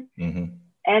happen.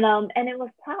 And it was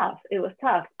tough. It was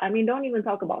tough. I mean, don't even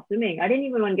talk about swimming. I didn't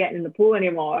even want to get in the pool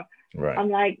anymore. Right. I'm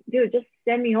like, dude, just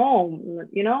send me home,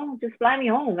 just fly me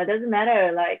home. It doesn't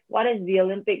matter. Like, what is the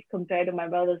Olympics compared to my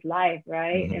brother's life,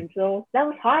 right? Mm-hmm. And so that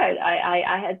was hard.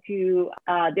 I had to,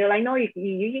 they're like, no,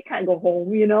 you can't go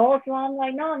home, So I'm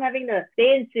like, no, I'm having to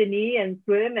stay in Sydney and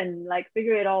swim and like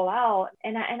figure it all out.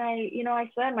 I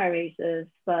swam my races,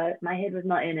 but my head was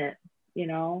not in it.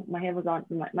 My head was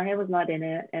not in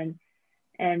it. And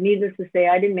needless to say,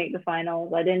 I didn't make the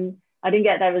finals. I didn't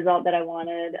get that result that I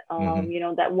wanted.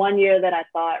 Mm-hmm. That one year that I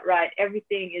thought, right,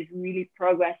 everything is really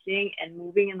progressing and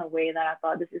moving in the way that I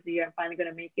thought this is the year I'm finally going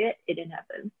to make it. It didn't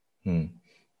happen. Mm.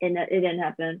 It didn't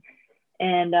happen.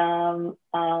 And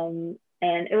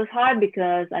it was hard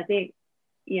because I think,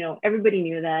 everybody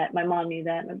knew that. My mom knew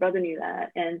that. My brother knew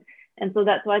that. And so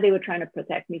that's why they were trying to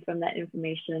protect me from that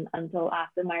information until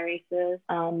after my races.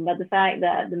 But the fact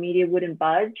that the media wouldn't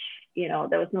budge,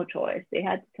 there was no choice. They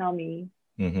had to tell me.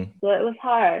 Mm-hmm. So it was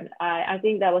hard. I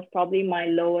think that was probably my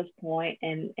lowest point,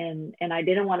 and I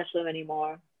didn't want to swim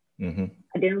anymore. Mm-hmm.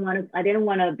 I didn't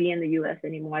want to be in the US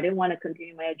anymore. I didn't want to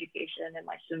continue my education and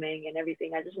my swimming and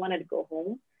everything. I just wanted to go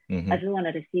home. Mm-hmm. I just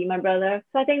wanted to see my brother.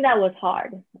 So I think that was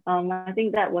hard. I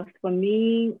think that was, for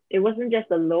me, it wasn't just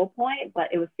a low point,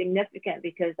 but it was significant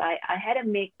because I had to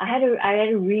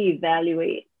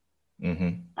reevaluate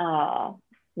Mm-hmm.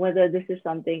 whether this is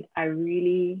something I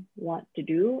really want to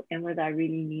do and whether I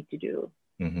really need to do.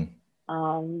 Mm-hmm.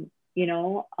 And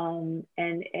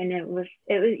it was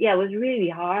really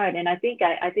hard. And I think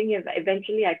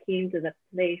eventually I came to the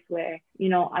place where,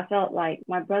 I felt like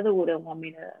my brother wouldn't want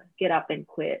me to get up and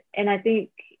quit. And I think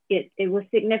it was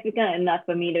significant enough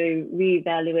for me to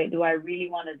reevaluate, do I really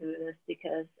want to do this?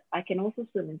 Because I can also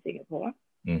swim in Singapore.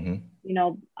 Mm-hmm.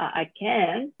 I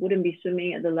wouldn't be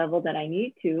swimming at the level that I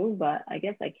need to, but I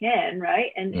guess I can,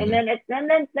 right? And Mm-hmm. then it's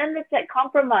that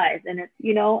compromise, and it's,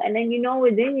 and then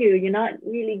within you, you're not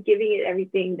really giving it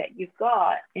everything that you've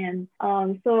got. And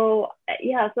so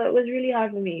it was really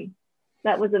hard for me.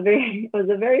 That was it was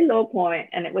a very low point,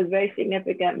 and it was very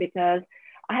significant because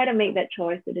I had to make that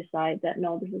choice to decide that,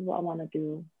 no, this is what I want to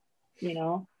do,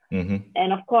 Mm-hmm.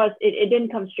 And of course, it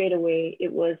didn't come straight away.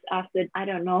 It was after, I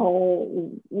don't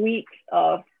know, weeks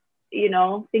of,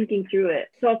 thinking through it.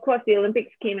 So of course, the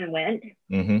Olympics came and went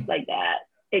Mm-hmm. like that.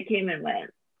 It came and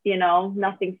went,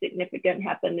 nothing significant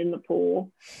happened in the pool.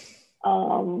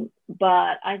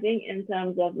 But I think in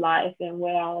terms of life and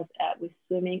where I was at with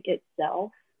swimming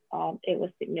itself, it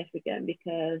was significant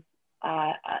because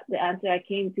the answer I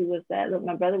came to was that, look,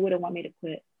 my brother wouldn't want me to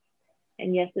quit.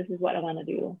 And yes, this is what I want to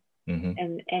do. Mm-hmm.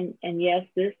 And yes,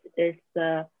 this is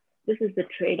the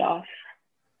trade-off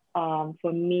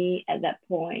for me at that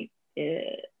point.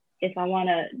 If I want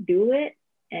to do it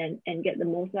and get the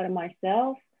most out of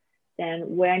myself,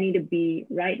 then where I need to be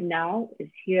right now is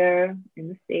here in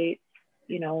the States,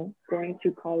 going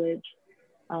through college,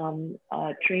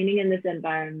 training in this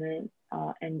environment,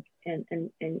 and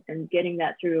getting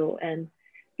that through and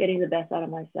getting the best out of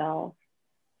myself.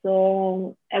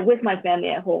 So, and with my family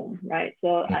at home, right?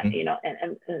 So,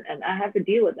 Mm-hmm. and I have to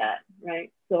deal with that,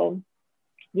 right? So,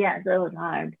 yeah, so it was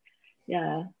hard.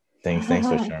 Yeah. Thanks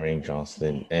for sharing,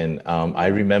 Jocelyn. And I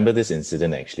remember this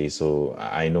incident actually. So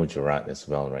I know Gerard as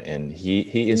well, right? And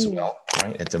he is well,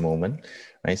 right, at the moment,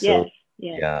 right? So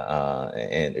Yes. yeah,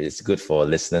 and it's good for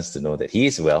listeners to know that he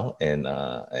is well and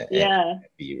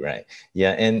happy, right?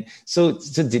 Yeah, and so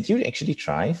did you actually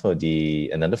try for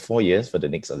another 4 years for the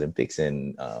next Olympics?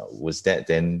 And was that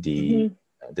then the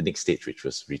next stage, which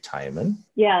was retirement?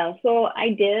 Yeah, so I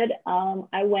did.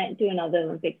 I went to another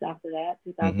Olympics after that,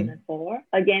 2004.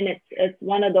 Mm-hmm. Again, it's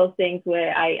one of those things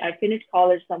where I finished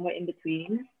college somewhere in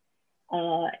between.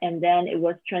 And then it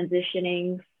was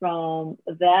transitioning from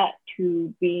that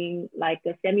to being like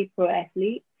a semi-pro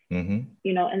athlete. Mm-hmm.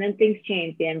 And then things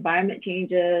change, the environment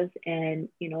changes, and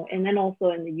and then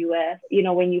also in the US,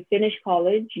 when you finish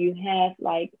college, you have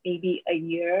like maybe a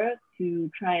year to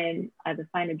try and either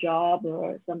find a job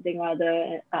or something or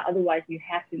other. Otherwise, you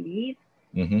have to leave.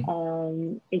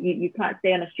 Mm-hmm. You can't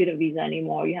stay on a student visa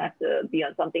anymore. You have to be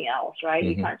on something else, right?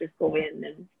 Mm-hmm. You can't just go in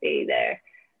and stay there.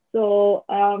 So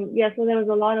so there was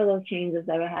a lot of those changes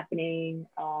that were happening.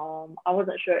 I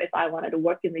wasn't sure if I wanted to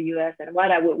work in the US and what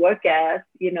I would work as,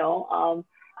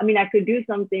 I could do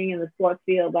something in the sports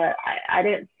field, but I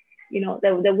didn't,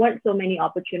 there weren't so many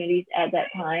opportunities at that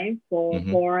time for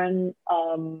mm-hmm. foreign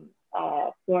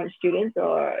students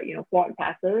or, foreign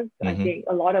passers. Mm-hmm. I think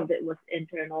a lot of it was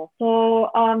internal. So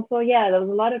there was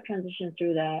a lot of transition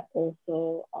through that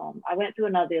also. I went to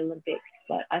another Olympics,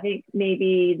 but I think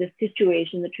maybe the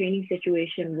training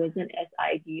situation wasn't as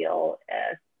ideal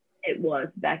as it was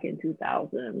back in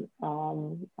 2000.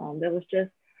 There was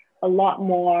just a lot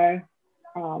more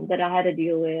that I had to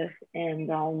deal with.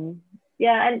 And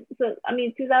yeah, and so I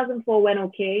mean, 2004 went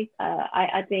okay.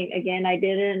 I think again, I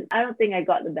don't think I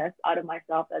got the best out of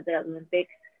myself at the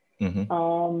Olympics.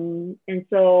 Mm-hmm. And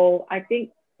so I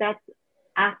think that's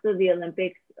after the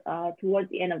Olympics, towards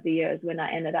the end of the year is when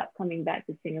I ended up coming back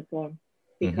to Singapore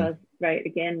because, right,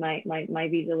 again, my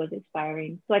visa was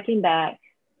expiring. So I came back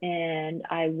and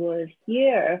I was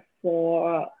here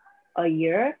for a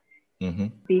year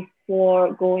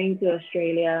before going to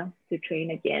Australia to train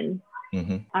again.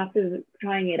 After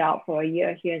trying it out for a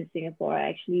year here in Singapore, I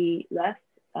actually left,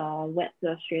 went to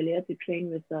Australia to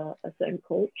train with a certain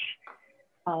coach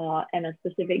and a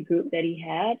specific group that he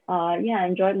had. Yeah, I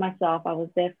enjoyed myself. I was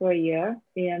there for a year,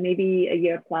 maybe a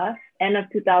year plus. End of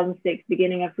 2006,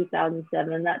 beginning of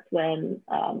 2007, that's when,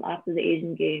 after the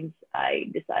Asian Games, I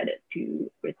decided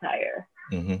to retire.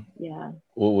 Yeah.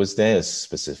 Well, was there a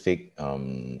specific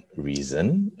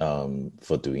reason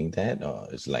for doing that? Or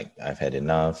it's like, I've had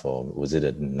enough? Or was it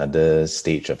another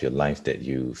stage of your life that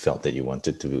you felt that you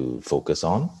wanted to focus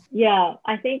on? Yeah,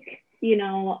 I think,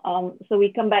 so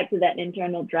we come back to that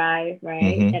internal drive,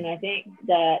 right? And I think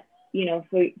that,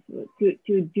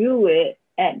 to do it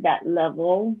at that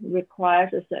level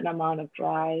requires a certain amount of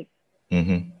drive.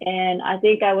 And I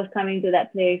think I was coming to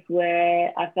that place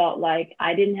where I felt like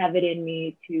I didn't have it in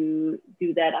me to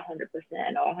do that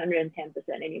 100% or 110%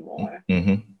 anymore.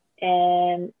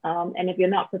 And if you're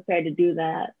not prepared to do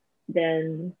that,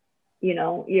 then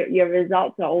your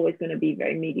results are always going to be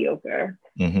very mediocre.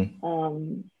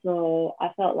 So I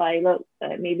felt like, look,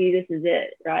 maybe this is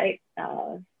it, right?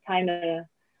 Time to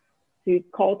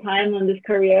call time on this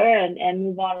career and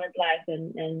move on with life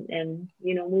and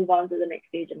move on to the next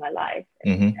stage of my life.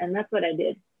 And that's what I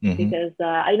did. Because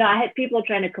I had people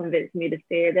trying to convince me to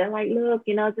stay. They're like, look,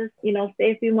 just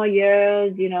stay a few more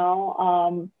years, you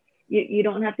don't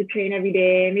have to train every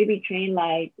day. Maybe train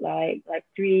like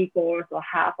 3/4 or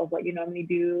half of what you normally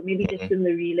do. Maybe just in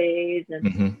the relays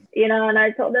and and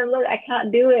I told them, look, I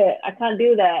can't do it. I can't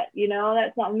do that.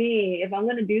 That's not me. If I'm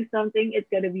gonna do something, it's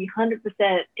gonna be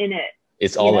 100% in it.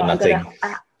 It's all or nothing.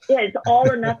 It's all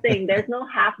or nothing. There's no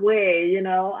halfway.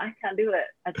 I can't do it.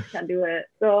 I just can't do it.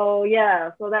 So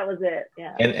yeah, so that was it.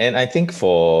 Yeah. And I think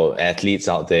for athletes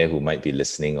out there who might be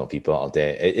listening or people out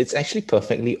there, it's actually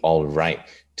perfectly all right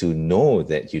to know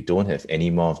that you don't have any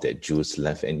more of that juice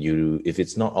left. And if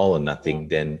it's not all or nothing,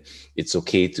 then it's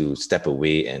okay to step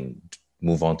away and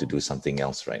move on to do something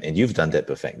else, right? And you've done that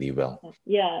perfectly well.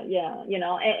 Yeah.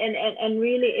 And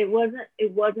really it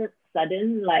wasn't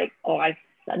sudden, like, I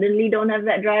suddenly don't have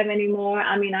that drive anymore.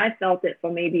 I mean, I felt it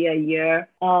for maybe a year.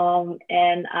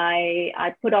 And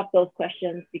I put off those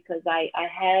questions because I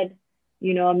had,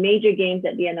 major games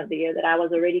at the end of the year that I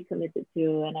was already committed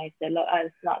to. And I said, look,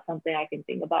 it's not something I can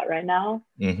think about right now,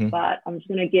 but I'm just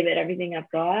going to give it everything I've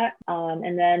got.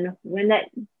 And then when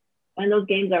those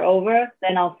games are over,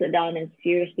 then I'll sit down and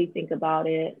seriously think about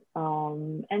it.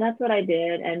 And that's what I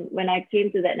did. And when I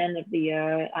came to that end of the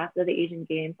year, after the Asian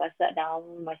Games, I sat down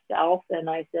with myself and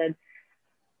I said,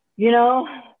 I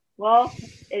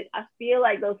feel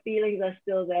like those feelings are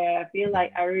still there. I feel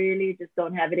like I really just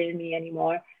don't have it in me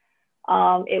anymore.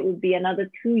 It would be another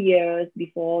 2 years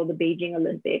before the Beijing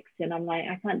Olympics. And I'm like,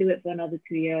 I can't do it for another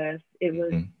 2 years. It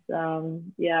was,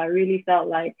 I really felt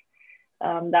like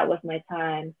that was my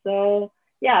time. So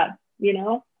yeah,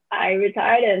 I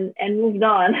retired and moved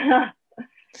on.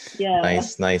 Yeah.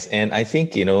 Nice. And I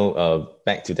think,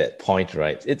 back to that point,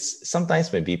 right? It's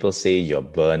sometimes when people say you're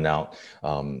burnout,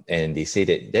 and they say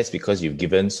that that's because you've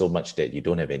given so much that you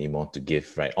don't have any more to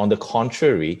give, right? On the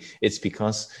contrary, it's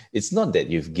because it's not that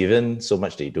you've given so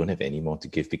much that you don't have any more to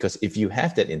give, because if you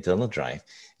have that internal drive,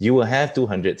 you will have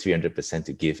 200, 300%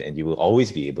 to give, and you will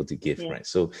always be able to give, right?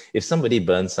 So if somebody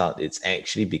burns out, it's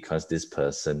actually because this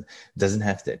person doesn't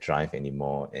have that drive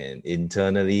anymore. And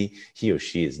internally, he or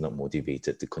she is not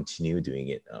motivated to continue doing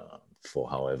it for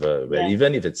however, well,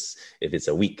 even if it's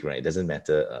a week, right? It doesn't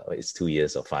matter. It's 2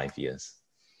 years or 5 years.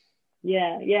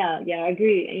 Yeah, I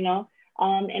agree.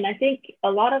 And I think a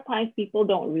lot of times people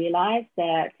don't realize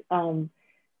that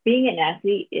being an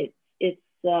athlete,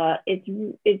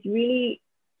 it's really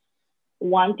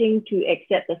wanting to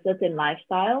accept a certain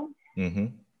lifestyle.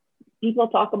 People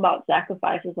talk about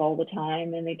sacrifices all the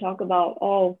time, and they talk about,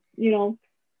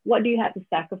 what do you have to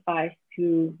sacrifice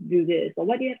to do this, or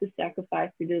what do you have to sacrifice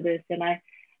to do this?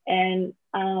 And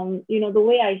the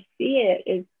way I see it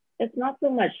is, it's not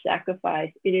so much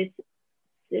sacrifice. It is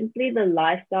simply the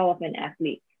lifestyle of an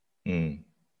athlete. It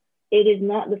is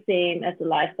not the same as the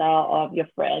lifestyle of your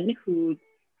friend who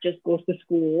just goes to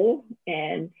school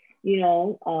and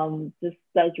just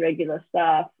does regular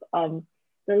stuff.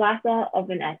 the lifestyle of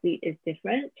an athlete is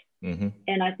different. Mm-hmm.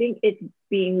 And I think it's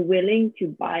being willing to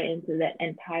buy into that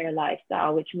entire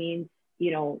lifestyle, which means,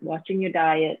 watching your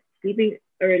diet, sleeping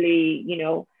early,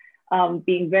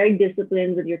 being very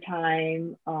disciplined with your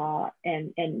time,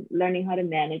 and learning how to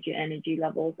manage your energy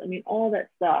levels. I mean, all that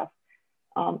stuff.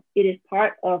 It is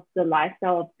part of the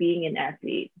lifestyle of being an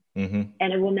athlete. Mm-hmm.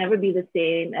 And it will never be the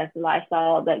same as the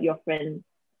lifestyle that your friend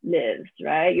lives,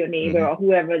 right? Your neighbor Mm-hmm. or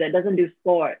whoever that doesn't do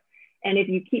sport. And if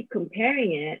you keep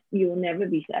comparing it, you will never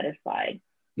be satisfied.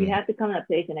 You have to come to a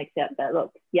place and accept that,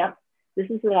 look, yep, this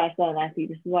is the lifestyle of an athlete.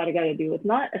 This is what I got to do. It's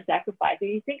not a sacrifice. If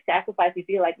you think sacrifice, you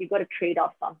feel like you've got to trade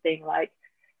off something, like,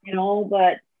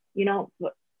 but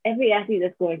every athlete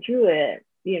that's going through it,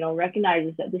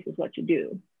 recognizes that this is what you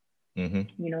do.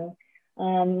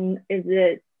 Mm-hmm. Is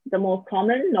it the most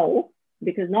common? No,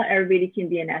 because not everybody can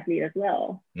be an athlete as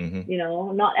well.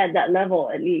 Mm-hmm. Not at that level,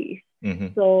 at least.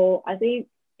 Mm-hmm. So I think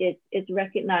it's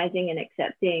recognizing and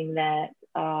accepting that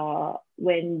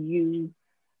when you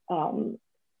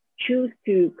choose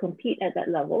to compete at that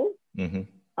level,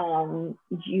 Mm-hmm.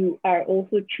 You are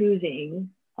also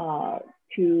choosing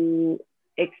to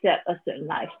accept a certain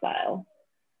lifestyle.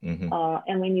 Mm-hmm.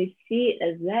 And when you see it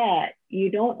as that, you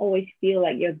don't always feel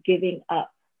like you're giving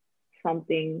up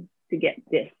something to get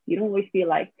this. You don't always feel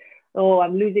like, oh,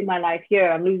 I'm losing my life here.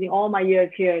 I'm losing all my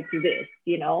years here to this,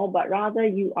 but rather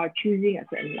you are choosing a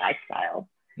certain lifestyle.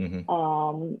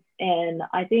 Mm-hmm. And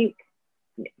I think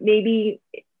maybe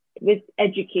with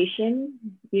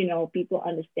education, people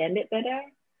understand it better.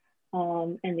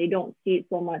 And they don't see it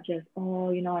so much as,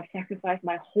 oh, I've sacrificed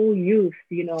my whole youth,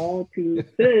 to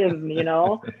swim,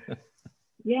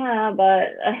 Yeah, but,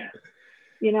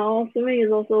 swimming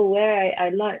is also where I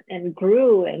learned and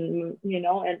grew, and,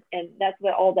 and that's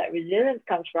where all that resilience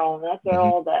comes from. That's where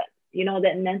all that,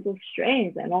 that mental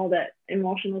strength and all that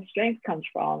emotional strength comes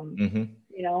from,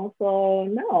 So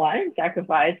no, I didn't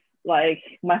sacrifice like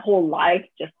my whole life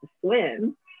just to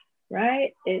swim.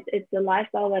 Right? It's the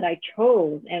lifestyle that I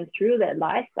chose. And through that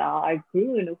lifestyle, I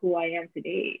grew into who I am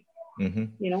today. Mm-hmm.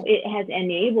 It has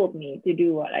enabled me to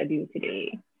do what I do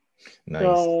today. Nice.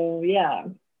 So, yeah.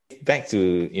 Back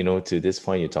to, to this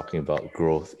point, you're talking about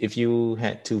growth. If you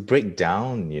had to break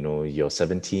down, your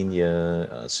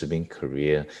 17-year swimming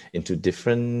career into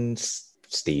different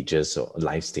stages or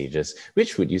life stages,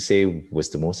 which would you say was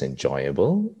the most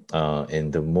enjoyable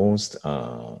and the most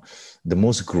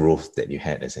growth that you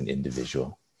had as an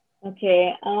individual?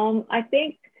 Okay, I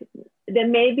think there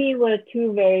maybe were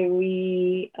two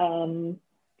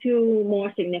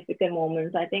more significant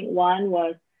moments. I think one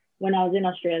was when I was in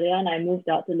Australia and I moved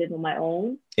out to live on my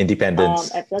own.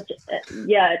 Independence. At such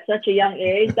a young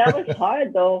age. That was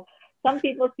hard though. Some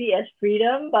people see it as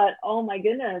freedom, but oh my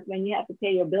goodness, when you have to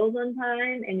pay your bills on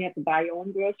time and you have to buy your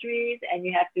own groceries and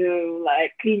you have to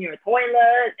like clean your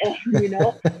toilet and,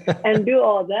 and do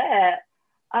all that.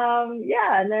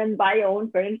 And then buy your own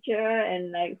furniture,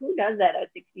 and like, who does that at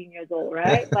 16 years old,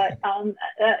 right? But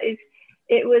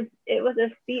it was a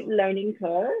steep learning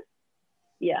curve.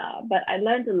 Yeah, but I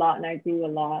learned a lot and I grew a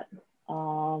lot.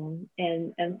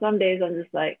 And some days I'm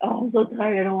just like, oh, I'm so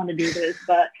tired, I don't want to do this,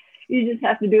 but you just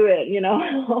have to do it,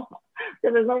 because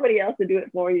there's nobody else to do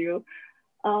it for you.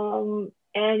 But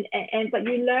you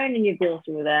learn and you go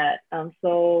through that. I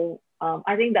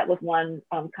think that was one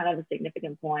kind of a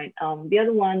significant point. The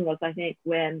other one was, I think,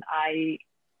 when I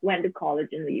went to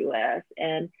college in the US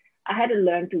and I had to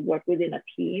learn to work within a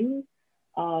team.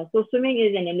 So swimming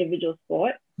is an individual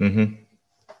sport. Mm-hmm.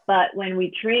 But when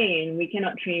we train, we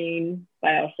cannot train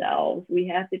by ourselves. We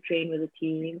have to train with a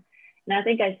team. And I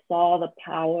think I saw the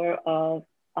power of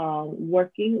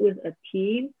working with a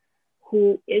team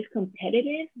who is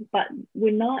competitive, but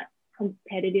we're not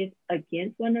competitive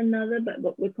against one another,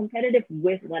 but we're competitive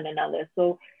with one another.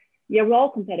 So yeah, we're all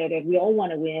competitive. We all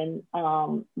want to win.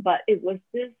 But it was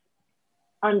this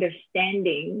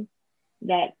understanding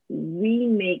that we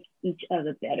make each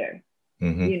other better,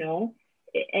 Mm-hmm.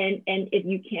 And if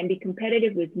you can be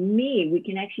competitive with me, we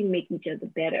can actually make each other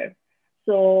better.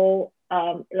 So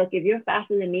look, if you're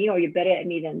faster than me or you're better at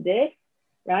me than this,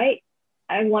 right?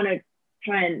 I want to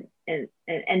try and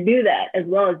do that as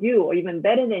well as you, or even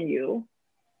better than you.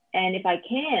 And if I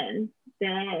can,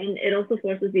 then it also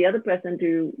forces the other person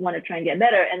to want to try and get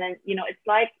better. And then, it's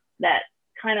like that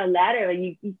kind of ladder, and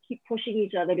you keep pushing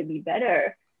each other to be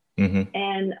better. Mm-hmm.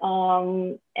 And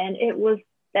it was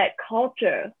that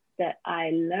culture that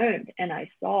I learned and I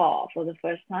saw for the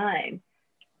first time.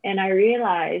 And I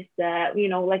realized that,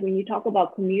 like when you talk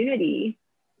about community,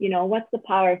 what's the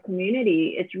power of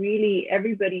community? It's really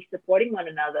everybody supporting one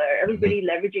another, everybody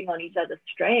leveraging on each other's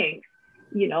strengths.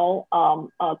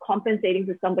 compensating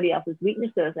for somebody else's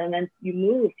weaknesses, and then you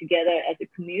move together as a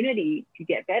community to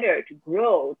get better, to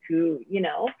grow,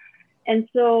 and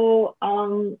so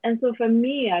for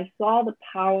me, I saw the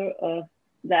power of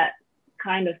that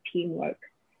kind of teamwork.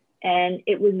 And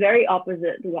it was very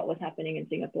opposite to what was happening in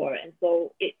Singapore. And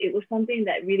so it was something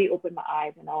that really opened my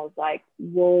eyes. And I was like,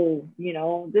 whoa,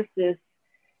 this is,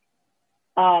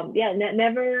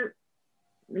 never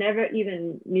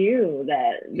even knew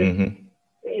that this,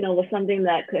 was something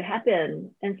that could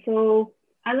happen. And so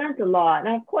I learned a lot.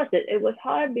 And of course, it was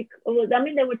hard because,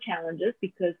 there were challenges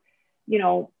because,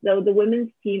 the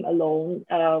women's team alone,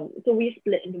 so we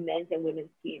split into men's and women's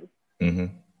teams.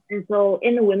 And so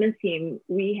in the women's team,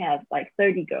 we have like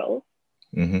 30 girls,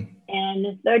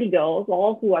 and 30 girls,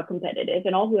 all who are competitive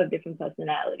and all who have different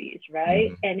personalities,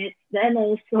 right? And it's then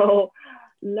also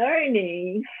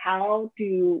learning how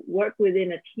to work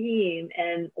within a team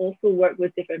and also work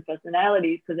with different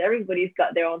personalities, because everybody's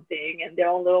got their own thing and their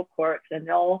own little quirks and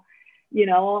they'll,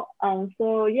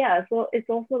 so it's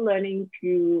also learning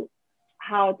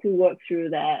how to work through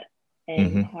that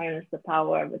and harness the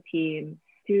power of a team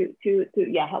to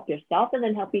help yourself and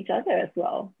then help each other as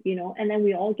well, and then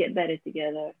we all get better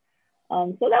together.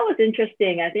 So that was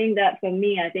interesting. I think that for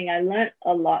me, I learned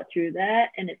a lot through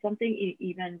that. And it's something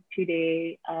even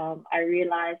today, I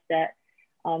realized that,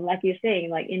 like you're saying,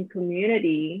 like in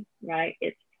community, right?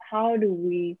 It's how do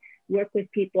we work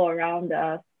with people around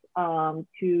us to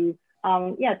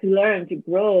learn, to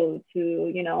grow,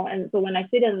 and so when I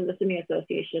sit in the Swimming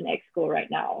Association Exco right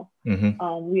now,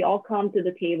 we all come to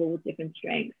the table with different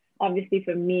strengths. Obviously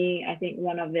for me, I think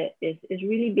one of it is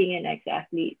really being an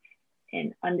ex-athlete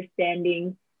and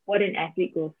understanding what an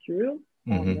athlete goes through,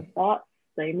 the thoughts,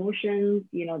 the emotions,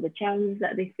 the challenges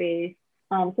that they face.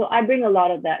 So I bring a lot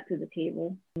of that to the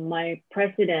table. My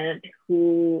president,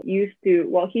 who used to,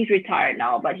 he's retired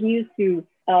now, but he used to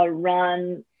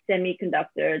run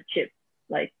semiconductor chip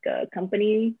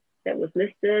company that was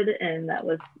listed, and that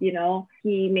was,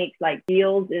 he makes like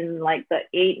deals in like the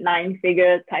 8-9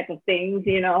 figure type of things,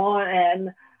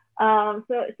 and so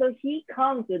he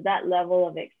comes with that level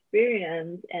of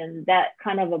experience and that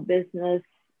kind of a business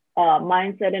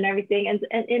mindset and everything, and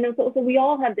so we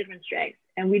all have different strengths,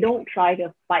 and we don't try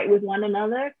to fight with one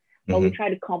another, but we try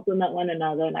to complement one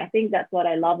another. And I think that's what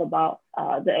I love about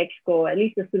the Exco, at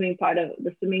least the swimming part of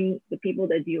the people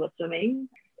that deal with swimming,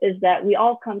 is that we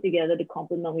all come together to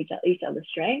complement each other's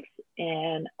strengths,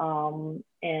 and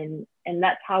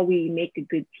that's how we make a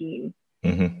good team.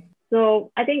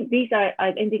 So I think these are,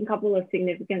 I think, a couple of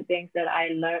significant things that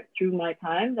I learned through my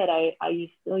time that I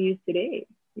still use today,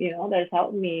 that has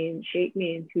helped me and shaped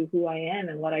me into who I am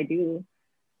and what I do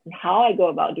and how I go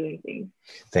about doing things.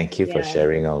 Thank you for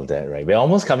sharing all of that, right? We're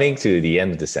almost coming to the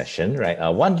end of the session, right?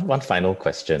 One final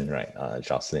question, right,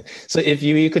 Jocelyn? So if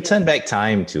you could turn back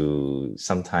time to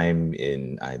sometime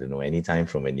in, I don't know, any time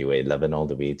from when you were 11 all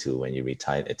the way to when you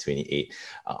retired at 28,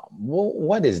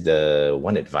 what is the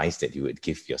one advice that you would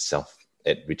give yourself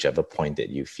at whichever point that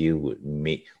you feel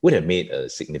would have made a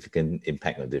significant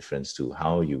impact or difference to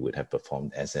how you would have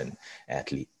performed as an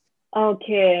athlete?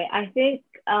 Okay, I think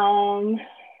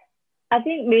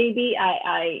maybe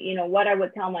what I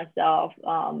would tell myself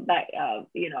back,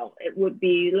 it would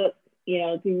be, look,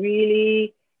 to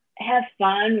really have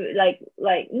fun, like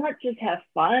not just have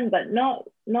fun, but not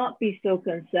be so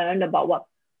concerned about what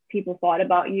people thought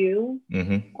about you.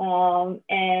 And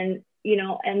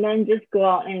then just go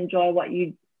out and enjoy what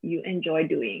you enjoy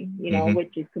doing,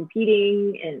 which is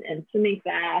competing and swimming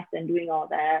fast and doing all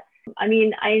that. I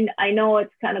mean, I know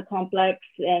it's kind of complex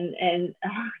and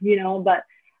but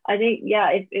I think,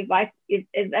 if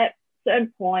at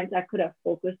certain points I could have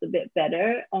focused a bit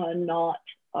better on not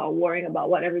worrying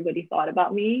about what everybody thought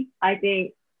about me. I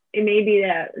think it may be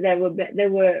that there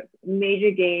were major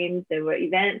games, there were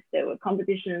events, there were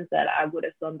competitions that I would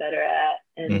have done better at.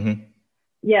 And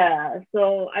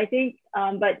so I think,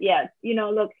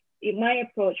 look, my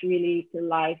approach really to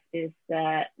life is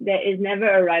that there is never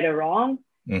a right or wrong.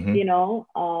 And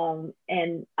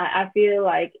I feel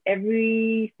like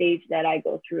every stage that I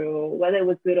go through, whether it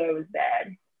was good or it was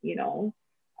bad,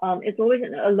 it's always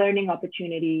a learning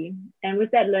opportunity. And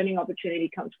with that learning opportunity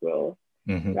comes growth,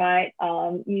 right?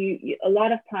 You a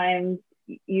lot of times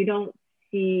you don't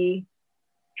see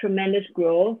tremendous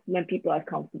growth when people are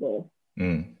comfortable.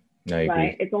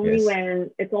 Right? It's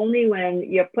only when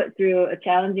you're put through a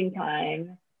challenging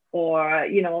time, or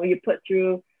you're put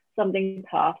through something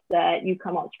tough, that you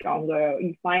come out stronger.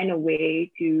 You find a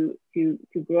way to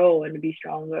grow and to be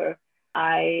stronger.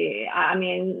 I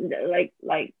mean,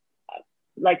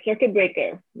 like circuit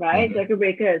breaker, right? Mhm. Circuit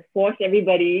breaker has forced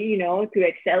everybody, to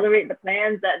accelerate the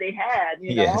plans that they had,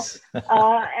 Yes.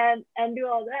 and do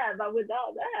all that. But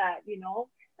without that,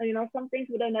 some things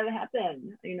would have never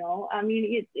happened. I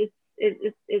mean, it's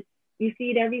you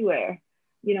see it everywhere.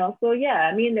 So yeah,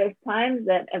 I mean, there's times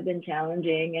that have been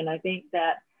challenging, and I think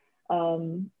that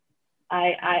um,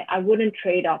 I wouldn't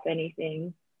trade off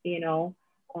anything,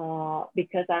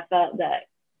 because I felt that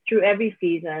through every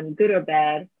season, good or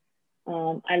bad,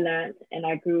 I learned and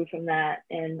I grew from that.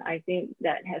 And I think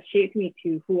that has shaped me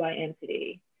to who I am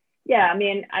today. Yeah, I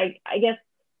mean, I guess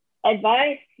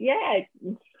advice, yeah,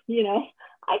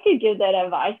 I could give that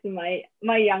advice to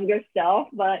my younger self,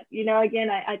 but again,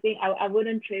 I think I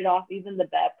wouldn't trade off even the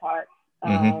bad part.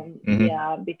 Hmm. Hmm.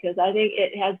 Yeah, because I think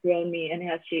it has grown me and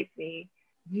has shaped me.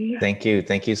 Thank you.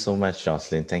 Thank you so much,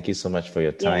 Jocelyn. Thank you so much for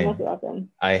your Yeah, most time. welcome.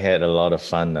 I had a lot of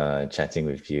fun chatting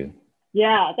with you.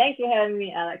 Yeah, thanks for having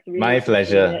me, Alex. Really My appreciate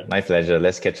pleasure. it. My pleasure.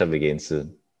 Let's catch up again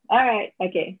soon. All right.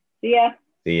 Okay. See ya.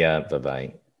 See ya. Bye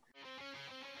bye.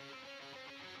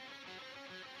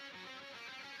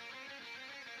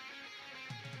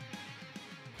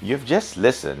 You've just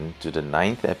listened to the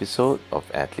 9th episode of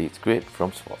Athlete's Grid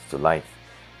from Sports to Life.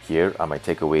 Here are my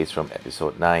takeaways from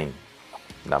episode 9.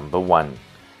 Number 1.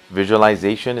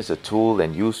 Visualization is a tool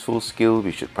and useful skill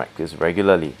we should practice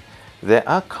regularly. There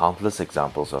are countless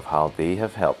examples of how they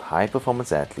have helped high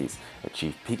performance athletes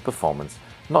achieve peak performance,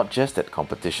 not just at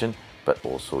competition, but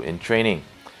also in training.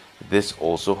 This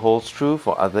also holds true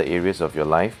for other areas of your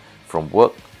life, from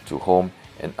work to home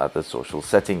and other social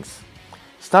settings.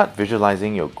 Start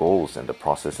visualizing your goals and the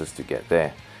processes to get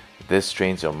there. This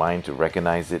trains your mind to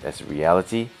recognize it as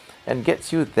reality and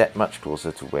gets you that much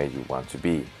closer to where you want to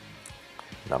be.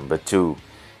 Number 2.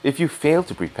 If you fail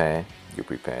to prepare, you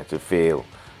prepare to fail.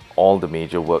 All the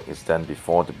major work is done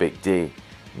before the big day.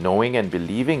 Knowing and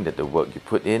believing that the work you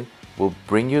put in will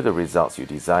bring you the results you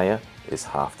desire is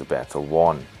half the battle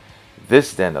won.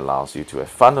 This then allows you to have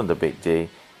fun on the big day,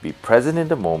 be present in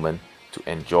the moment, to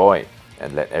enjoy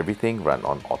and let everything run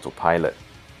on autopilot.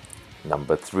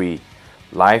 Number 3.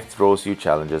 Life throws you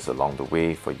challenges along the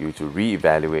way for you to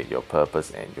reevaluate your purpose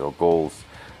and your goals.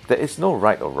 There is no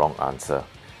right or wrong answer.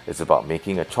 It's about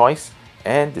making a choice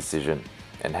and decision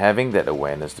and having that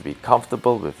awareness to be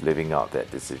comfortable with living out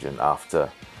that decision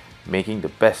after. Making the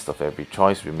best of every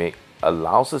choice we make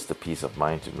allows us the peace of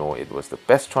mind to know it was the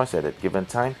best choice at a given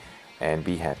time and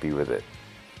be happy with it.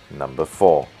 Number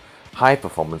 4. High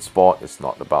performance sport is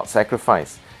not about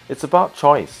sacrifice, it's about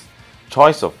choice.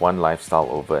 Choice of one lifestyle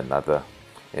over another.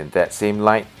 In that same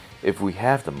light, if we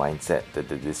have the mindset that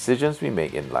the decisions we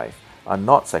make in life are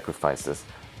not sacrifices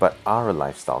but are a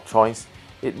lifestyle choice,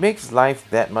 it makes life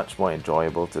that much more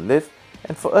enjoyable to live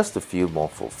and for us to feel more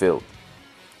fulfilled.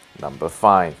 Number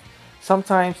 5.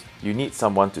 Sometimes you need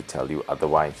someone to tell you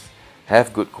otherwise.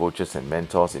 Have good coaches and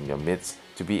mentors in your midst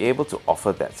to be able to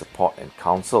offer that support and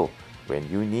counsel when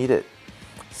you need it.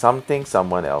 Something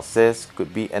someone else says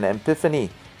could be an epiphany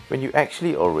when you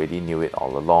actually already knew it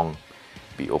all along.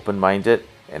 Be open-minded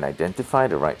and identify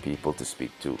the right people to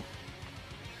speak to.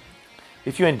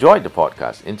 If you enjoyed the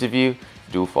podcast interview,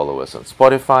 do follow us on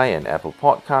Spotify and Apple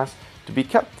Podcasts to be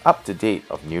kept up to date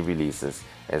of new releases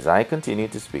as I continue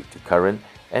to speak to current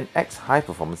and ex-high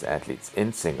performance athletes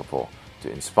in Singapore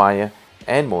to inspire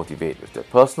and motivate with their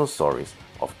personal stories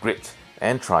of grit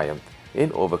and triumph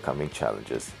in overcoming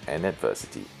challenges and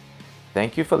adversity.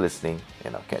 Thank you for listening,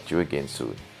 and I'll catch you again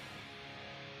soon.